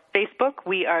 On Facebook,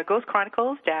 we are Ghost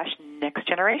Chronicles Next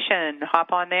Generation.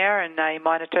 Hop on there, and I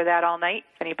monitor that all night.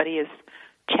 If anybody is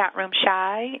chat room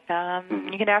shy,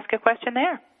 you can ask a question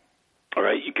there. All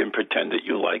right, you can pretend that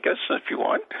you like us if you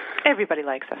want. Everybody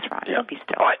likes us, Ron. Yeah. Don't be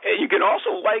still. You can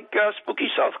also like Spooky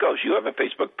South Coast. You have a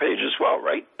Facebook page as well,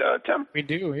 right, Tim? We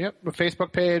do, yep. A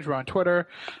Facebook page. We're on Twitter.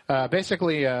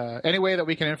 Basically, any way that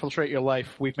we can infiltrate your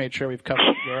life, we've made sure we've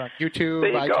covered. We're on YouTube.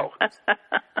 There you go.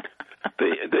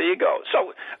 There you go.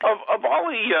 So, of all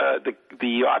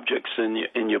the objects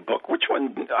in your book, which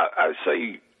one I would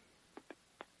say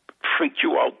freaked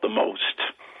you out the most?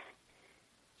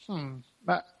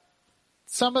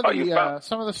 Some of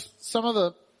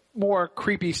the more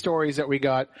creepy stories that we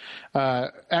got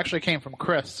actually came from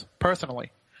Chris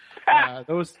personally.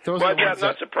 Those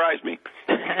not surprised me.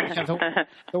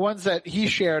 The ones that he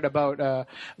shared about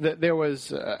that there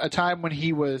was a time when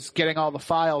he was getting all the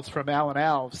files from Alan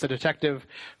Alves, the detective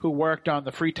who worked on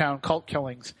the Freetown cult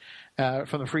killings,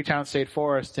 from the Freetown State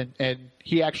Forest, and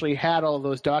he actually had all of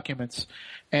those documents.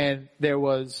 And there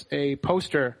was a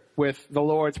poster with the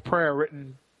Lord's Prayer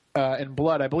written in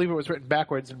blood. I believe it was written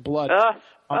backwards in blood on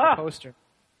the poster.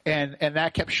 And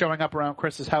that kept showing up around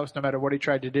Chris's house no matter what he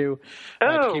tried to do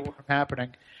to keep it from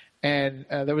happening. And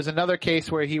there was another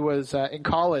case where he was in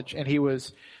college and he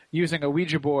was using a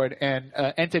Ouija board, and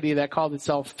an entity that called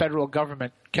itself federal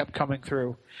government kept coming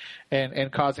through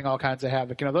and causing all kinds of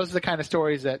havoc. Those are the kind of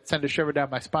stories that send a shiver down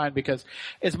my spine, because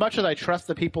as much as I trust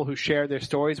the people who share their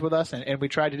stories with us, and we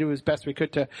tried to do as best we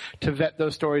could to vet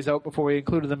those stories out before we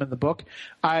included them in the book,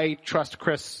 I trust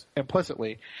Chris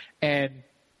implicitly. And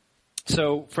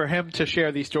so for him to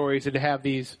share these stories and to have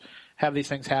these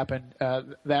things happen,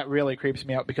 that really creeps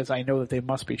me out, because I know that they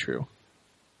must be true.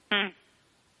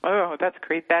 Oh, that's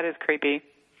creepy. That is creepy.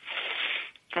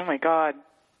 Oh my God.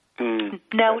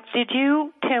 Now, did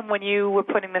you, Tim, when you were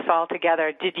putting this all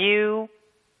together, did you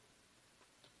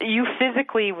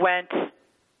physically went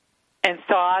and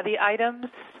saw the items?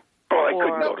 Oh, I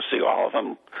couldn't go to see all of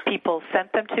them. People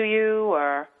sent them to you,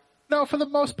 or? No, for the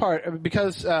most part,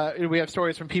 because we have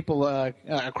stories from people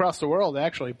across the world,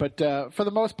 actually. But for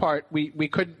the most part, we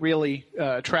couldn't really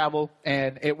travel,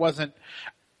 and it wasn't.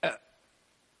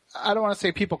 I don't want to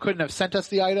say people couldn't have sent us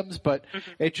the items, but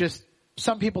it just,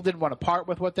 some people didn't want to part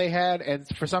with what they had, and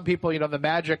for some people, the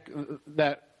magic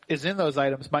that is in those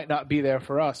items might not be there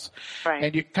for us. Right.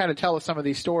 And you kind of tell us some of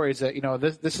these stories that,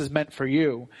 this is meant for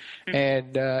you.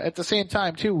 And at the same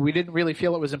time, too, we didn't really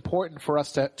feel it was important for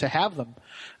us to have them,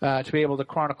 to be able to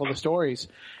chronicle the stories.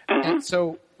 And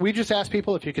so we just asked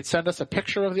people if you could send us a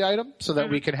picture of the item so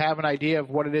that we could have an idea of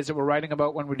what it is that we're writing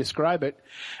about when we describe it.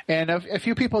 And a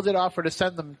few people did offer to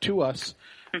send them to us.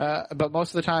 But most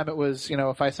of the time it was,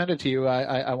 if I send it to you,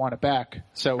 I want it back.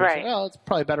 So we said, well, it's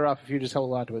probably better off if you just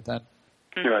hold on to it then.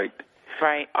 Right.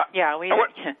 Right. Yeah,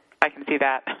 I can see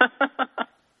that.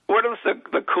 One of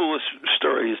the coolest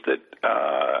stories that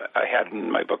I had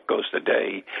in my book, Ghost a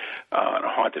Day, on a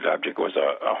haunted object, was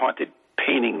a haunted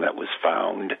painting that was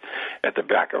found at the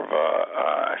back of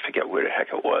I forget where the heck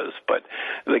it was, but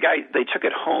they took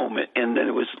it home, and then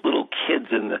it was little kids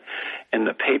in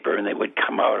the paper, and they would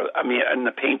come out in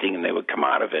the painting, and they would come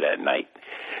out of it at night.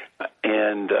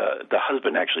 And the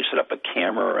husband actually set up a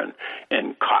camera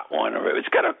and caught one. It's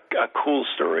got a cool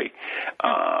story.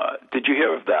 Did you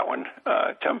hear of that one,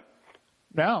 Tim?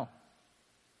 No.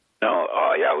 No,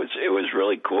 yeah, it was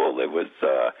really cool. It was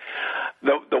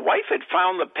the wife had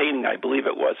found the painting, I believe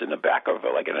it was, in the back of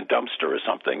in a dumpster or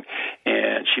something,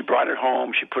 and she brought it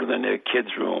home. She put it in their kids'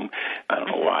 room. I don't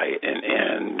know why,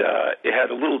 and it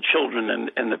had little children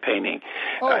in the painting.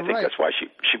 Oh, I think that's why she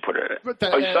put it in. But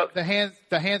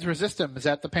the hands resist them. Is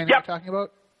that the painting you're talking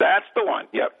about? That's the one.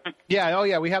 Yep. Yeah. Oh,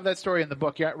 yeah. We have that story in the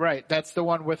book. Yeah. Right. That's the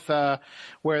one with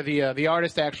where the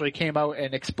artist actually came out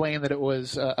and explained that it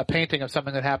was a painting of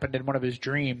something that happened in one of his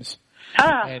dreams.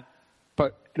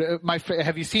 But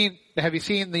have you seen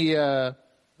the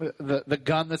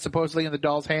gun that's supposedly in the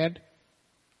doll's hand?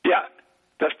 Yeah,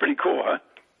 that's pretty cool, huh?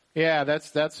 Yeah.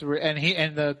 That's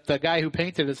and the guy who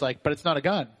painted is like, but it's not a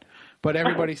gun. But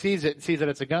everybody sees it and sees that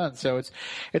it's a gun. So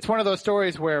it's one of those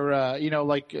stories where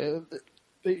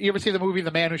you ever see the movie The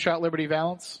Man Who Shot Liberty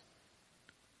Valance?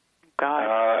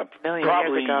 God,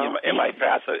 probably in my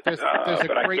past. There's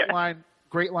a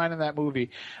great line in that movie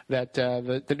that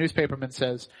the newspaperman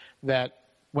says that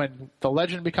when the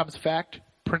legend becomes fact,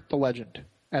 print the legend.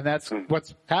 And that's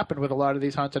what's happened with a lot of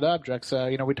these haunted objects.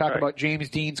 We talk about James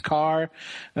Dean's car,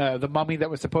 the mummy that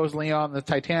was supposedly on the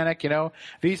Titanic.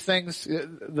 These things,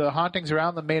 the hauntings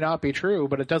around them may not be true,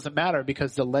 but it doesn't matter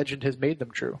because the legend has made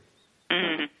them true.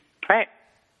 Right.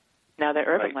 Now they're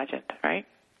urban legend, right?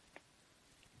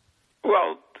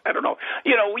 Well, I don't know.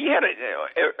 We had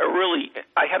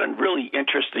I had a really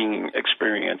interesting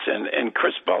experience, and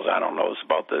Chris Balzano knows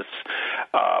about this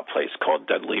place called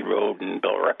Dudley Road in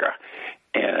Billerica.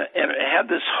 And it had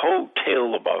this whole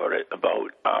tale about it,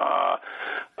 about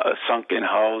a sunken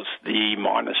house, the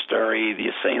monastery, the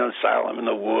insane asylum in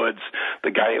the woods,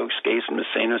 the guy who escapes from the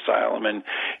insane asylum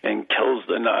and kills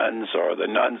the nuns, or the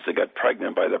nuns that got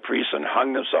pregnant by the priest and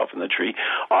hung themselves in the tree.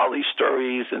 All these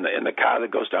stories in the car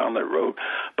that goes down the road.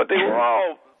 But they were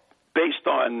all based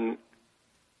on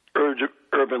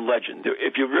urban legend.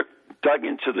 If you dug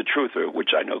into the truth, which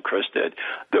I know Chris did,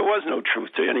 there was no truth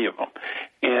to any of them.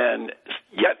 And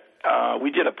yet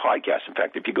we did a podcast. In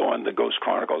fact, if you go on the Ghost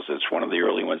Chronicles, it's one of the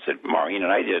early ones that Maureen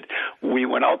and I did. We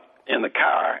went out in the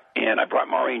car, and I brought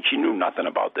Maureen. She knew nothing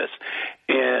about this.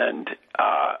 And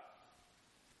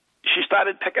she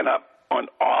started picking up on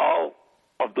all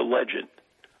of the legend.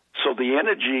 So the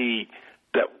energy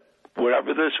that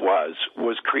whatever this was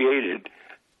created,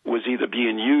 was either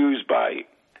being used by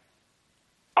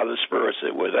other spirits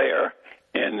that were there,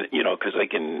 and because they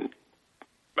can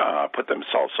put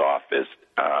themselves off as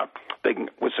they can.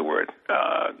 What's the word?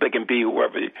 They can be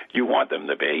whoever you want them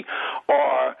to be,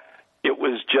 or it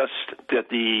was just that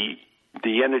the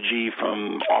energy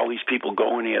from all these people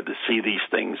going here to see these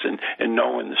things and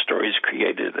knowing the stories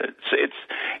created.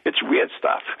 It's weird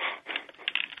stuff.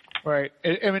 Right.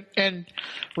 And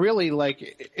really,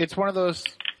 like, it's one of those.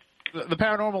 The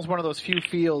paranormal is one of those few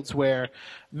fields where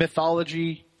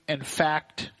mythology and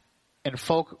fact and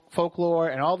folklore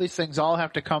and all these things all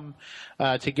have to come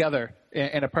together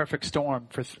in a perfect storm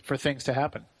for things to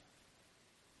happen.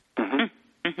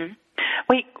 Mm-hmm. Mm-hmm.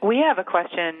 We have a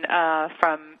question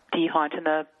from D. Haunt in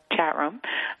the chat room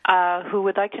who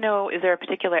would like to know, is there a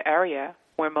particular area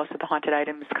where most of the haunted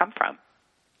items come from?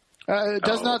 It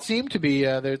does not seem to be.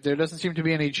 There doesn't seem to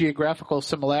be any geographical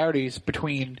similarities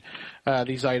between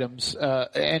these items.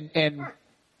 And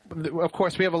of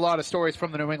course, we have a lot of stories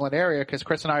from the New England area because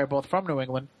Chris and I are both from New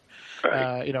England.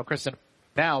 Right. Chris and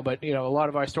now, but a lot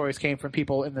of our stories came from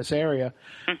people in this area.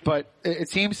 But it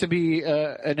seems to be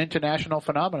an international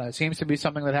phenomenon. It seems to be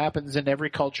something that happens in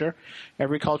every culture.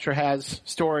 Every culture has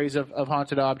stories of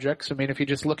haunted objects. I mean, if you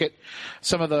just look at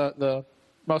some of the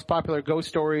most popular ghost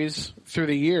stories through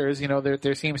the years,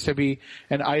 there seems to be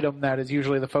an item that is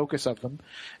usually the focus of them.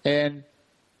 And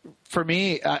for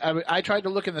me, I tried to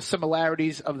look in the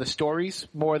similarities of the stories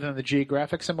more than the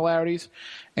geographic similarities.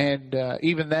 And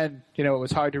even then, it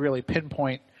was hard to really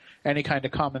pinpoint any kind of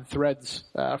common threads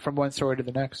from one story to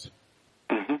the next.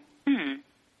 Mm-hmm.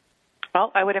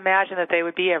 Well, I would imagine that they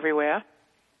would be everywhere,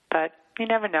 but you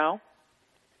never know.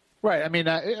 Right. I mean,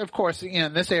 of course,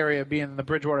 in this area, being the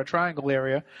Bridgewater Triangle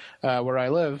area where I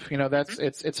live,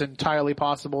 it's entirely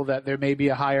possible that there may be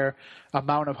a higher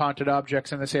amount of haunted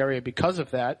objects in this area because of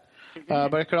that.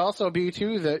 But it could also be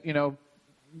too that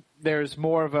there's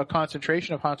more of a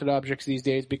concentration of haunted objects these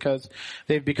days because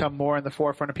they've become more in the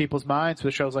forefront of people's minds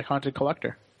with shows like Haunted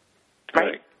Collector.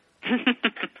 Right.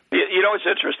 What's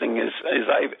interesting is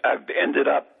I've ended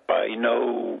up by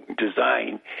no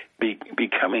design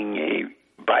becoming a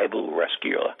Bible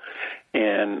rescuer,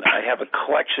 and I have a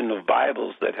collection of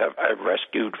Bibles that I've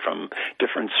rescued from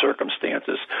different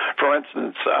circumstances. For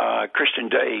instance, Christian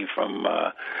Day from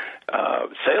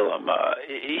Salem,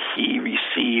 he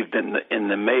received in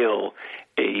the mail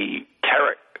a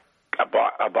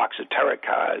box of tarot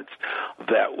cards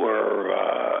that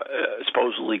were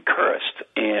supposedly cursed,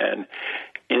 and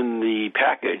in the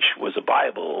package was a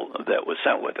Bible that was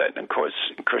sent with it. And of course,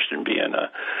 Christian, being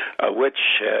a witch,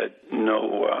 had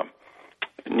no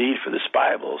need for this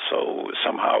Bible, so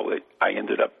somehow I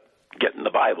ended up getting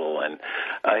the Bible. And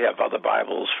I have other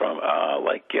Bibles from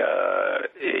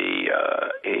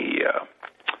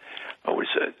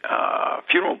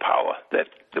funeral parlor that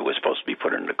was supposed to be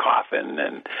put in the coffin,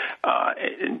 and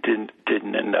it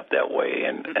didn't end up that way,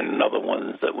 and another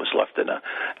one that was left in a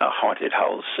haunted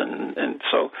house, and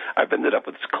so I've ended up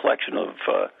with this collection of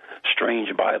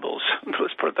strange Bibles.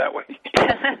 Let's put it that way.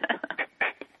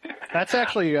 That's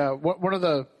actually one of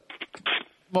the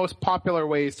most popular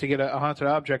ways to get a haunted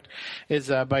object is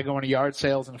by going to yard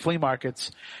sales and flea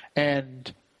markets,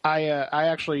 and I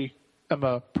actually I'm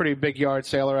a pretty big yard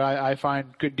sailor. I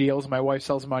find good deals. My wife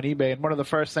sells them on eBay. And one of the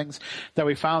first things that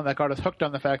we found that got us hooked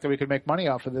on the fact that we could make money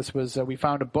off of this was we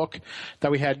found a book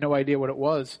that we had no idea what it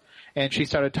was. And she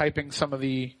started typing some of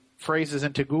the phrases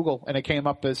into Google, and it came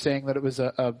up as saying that it was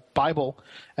a Bible,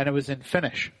 and it was in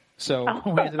Finnish. So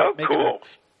we ended up making cool.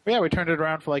 we turned it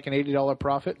around for like an $80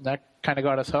 profit, and that kind of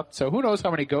got us hooked. So who knows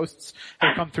how many ghosts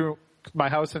have come through my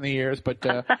house in the years, but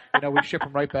we ship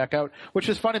them right back out, which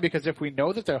is funny because if we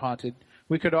know that they're haunted,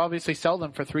 we could obviously sell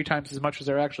them for 3 times as much as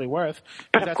they're actually worth,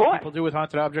 because that's what people do with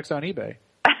haunted objects on eBay.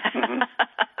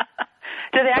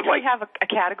 Do they actually have a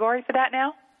category for that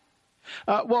now?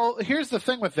 Well, here's the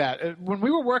thing with that. When we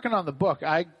were working on the book,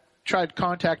 I tried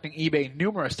contacting eBay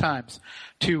numerous times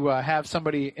to have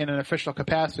somebody in an official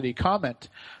capacity comment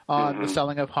on the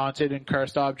selling of haunted and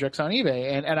cursed objects on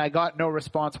eBay, and I got no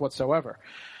response whatsoever.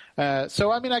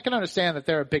 So, I mean, I can understand that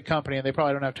they're a big company and they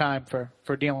probably don't have time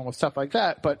for dealing with stuff like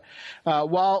that. But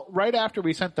right after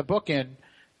we sent the book in,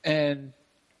 and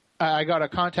I got a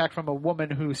contact from a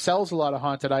woman who sells a lot of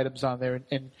haunted items on there,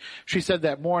 and she said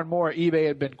that more and more eBay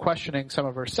had been questioning some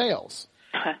of her sales.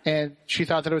 And she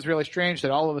thought that it was really strange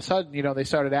that all of a sudden, they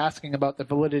started asking about the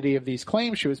validity of these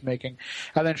claims she was making.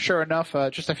 And then sure enough,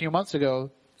 just a few months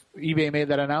ago, eBay made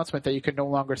that announcement that you could no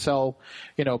longer sell,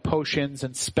 potions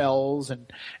and spells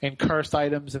and cursed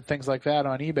items and things like that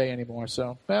on eBay anymore.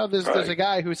 So, well, there's a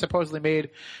guy who supposedly made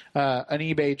an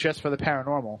eBay just for the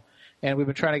paranormal, and we've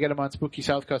been trying to get him on Spooky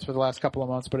South Coast for the last couple of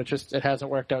months, but it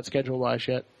hasn't worked out schedule-wise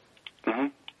yet. Mm-hmm.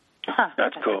 Huh,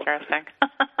 that's cool. Interesting.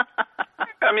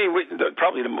 I mean,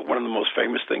 probably one of the most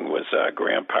famous thing was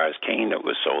Grandpa's cane that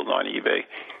was sold on eBay.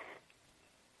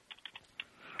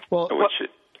 Well,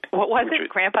 what was it?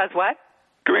 Grandpa's what?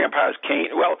 Grandpa's cane.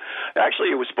 Well,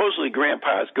 actually, it was supposedly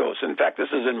Grandpa's ghost. In fact,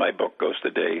 this is in my book, Ghost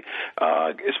Today.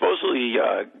 Supposedly,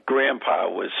 Grandpa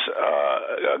was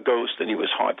a ghost, and he was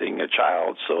haunting a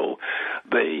child, so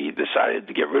they decided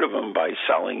to get rid of him by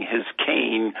selling his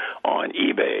cane on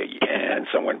eBay, and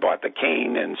someone bought the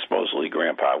cane, and supposedly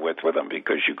Grandpa went with him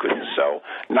because you couldn't sell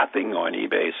nothing on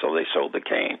eBay, so they sold the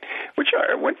cane, which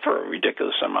went for a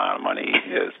ridiculous amount of money.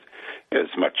 As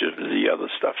much as the other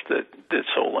stuff that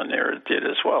sold on there did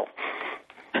as well.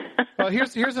 Well,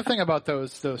 here's the thing about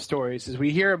those stories is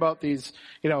we hear about these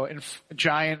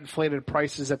giant inflated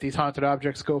prices that these haunted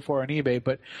objects go for on eBay,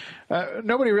 but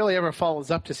nobody really ever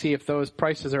follows up to see if those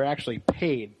prices are actually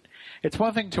paid. It's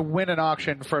one thing to win an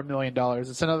auction for $1 million.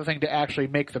 It's another thing to actually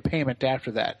make the payment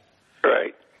after that.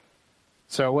 Right.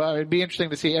 So it'd be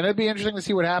interesting to see, and it'd be interesting to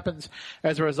see what happens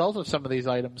as a result of some of these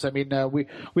items. I mean,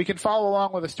 we can follow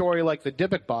along with a story like the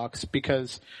Dybbuk box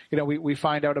because we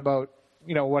find out about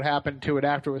what happened to it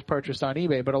after it was purchased on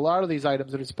eBay. But a lot of these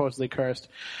items that are supposedly cursed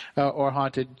or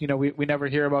haunted, we never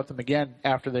hear about them again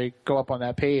after they go up on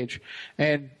that page.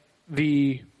 And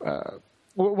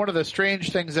one of the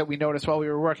strange things that we noticed while we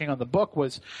were working on the book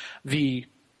was the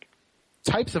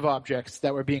types of objects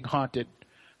that were being haunted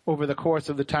over the course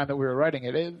of the time that we were writing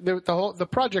it. The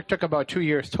project took about 2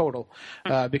 years total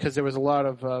because there was a lot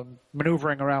of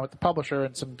maneuvering around with the publisher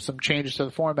and some changes to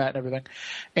the format and everything.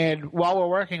 And while we're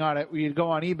working on it, we'd go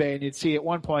on eBay and you'd see at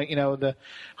one point, the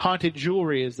haunted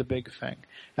jewelry is the big thing.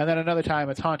 And then another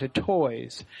time it's haunted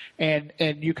toys. And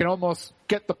you can almost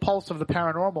get the pulse of the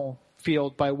paranormal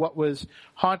field by what was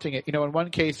haunting it. In one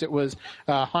case it was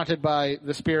haunted by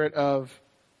the spirit of,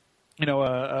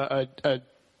 a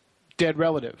dead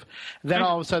relative. Then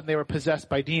all of a sudden they were possessed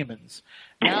by demons.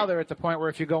 Now they're at the point where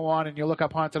if you go on and you look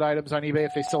up haunted items on eBay,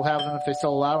 if they still have them, if they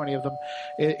still allow any of them,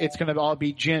 it's going to all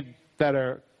be jinn that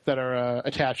are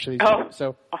attached to these items.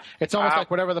 So it's almost like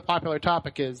whatever the popular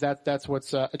topic is, that's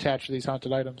what's attached to these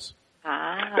haunted items.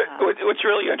 What's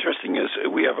really interesting is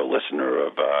we have a listener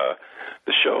of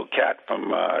the show, Kat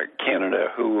from Canada,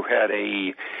 who had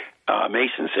a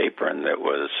Mason's apron that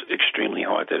was extremely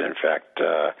haunted. In fact,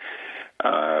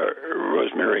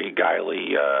 Rosemary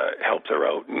Guiley helped her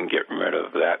out and get rid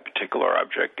of that particular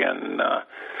object, and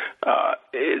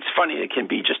it's funny, it can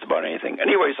be just about anything.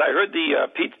 Anyways, I heard the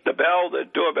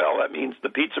doorbell. That means the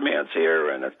pizza man's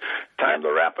here, and it's time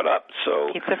to wrap it up.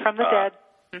 So pizza from the dead.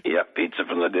 Yeah, pizza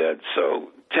from the dead. So,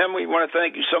 Tim, we want to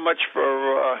thank you so much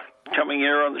for coming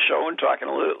here on the show and talking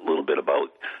a little bit about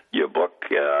your book.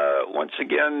 Once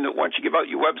again, why don't you give out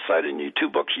your website and your 2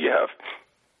 books you have?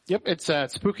 Yep, it's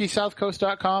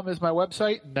SpookySouthCoast.com is my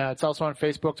website, and it's also on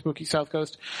Facebook, Spooky South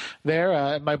Coast. There,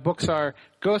 and my books are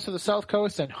Ghosts of the South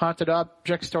Coast and Haunted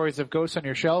Object Stories of Ghosts on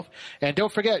Your Shelf. And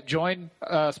don't forget, join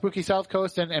Spooky South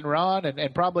Coast and Ron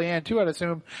and probably Ann too, I'd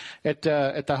assume, at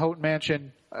the Houghton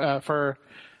Mansion for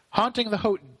Haunting the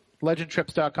Houghton.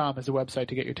 LegendTrips.com is the website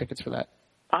to get your tickets for that.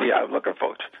 Yeah, I'm looking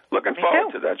forward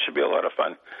to that. Should be a lot of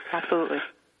fun. Absolutely.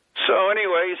 So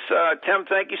anyways, Tim,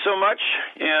 thank you so much.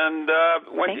 And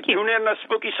when you tune in to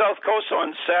Spooky South Coast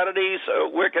on Saturdays,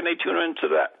 where can they tune into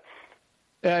that?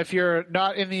 If you're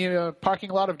not in the parking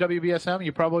lot of WBSM,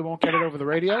 you probably won't get it over the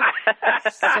radio.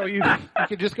 So you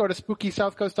can just go to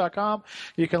SpookySouthCoast.com.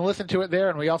 You can listen to it there,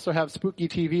 and we also have Spooky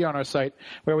TV on our site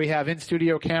where we have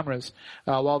in-studio cameras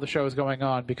while the show is going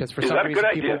on, because for some reason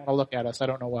people want to look at us. I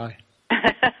don't know why. Yeah,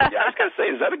 I was going to say,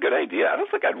 is that a good idea? I don't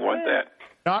think I'd want that.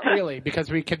 Not really, because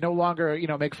we can no longer,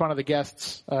 make fun of the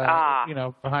guests,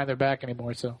 behind their back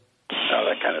anymore. So. Oh,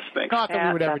 that kind of stinks. Not that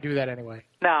we would ever do that anyway.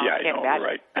 No. Yeah, I know,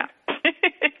 right. No.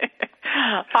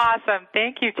 Awesome.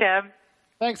 Thank you, Tim.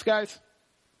 Thanks, guys.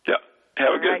 Yeah.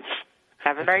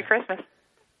 Have a Merry Christmas.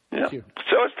 Thank you.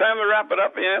 So it's time to wrap it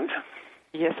up, and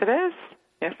yes, it is.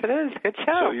 Yes, it is. Good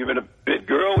show. So you've been a big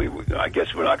girl. I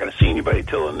guess we're not going to see anybody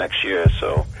till the next year.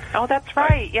 So. Oh, that's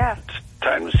right. Yeah. It's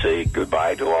time to say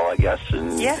goodbye to all, I guess.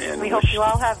 And we hope you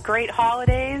all have great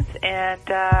holidays, and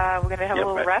we're going to have a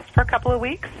little rest for a couple of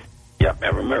weeks. Yep,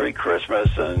 have a Merry Christmas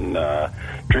and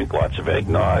drink lots of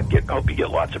eggnog. Hope you get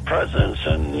lots of presents,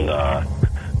 and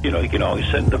you can always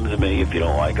send them to me if you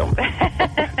don't like them.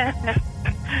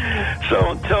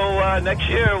 So until next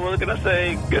year, we're going to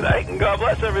say good night and God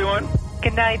bless everyone.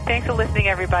 Good night. Thanks for listening,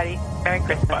 everybody. Merry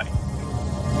Christmas. Bye.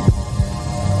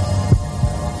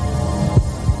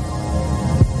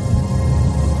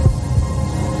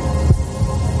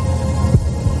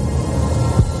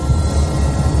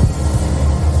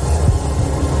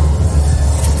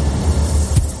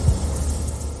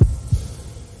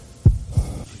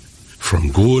 From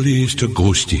goalies to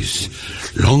ghosties,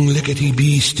 long-leggedy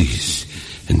beasties,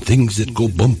 and things that go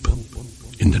bump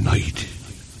in the night.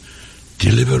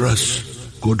 Deliver us,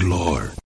 good Lord.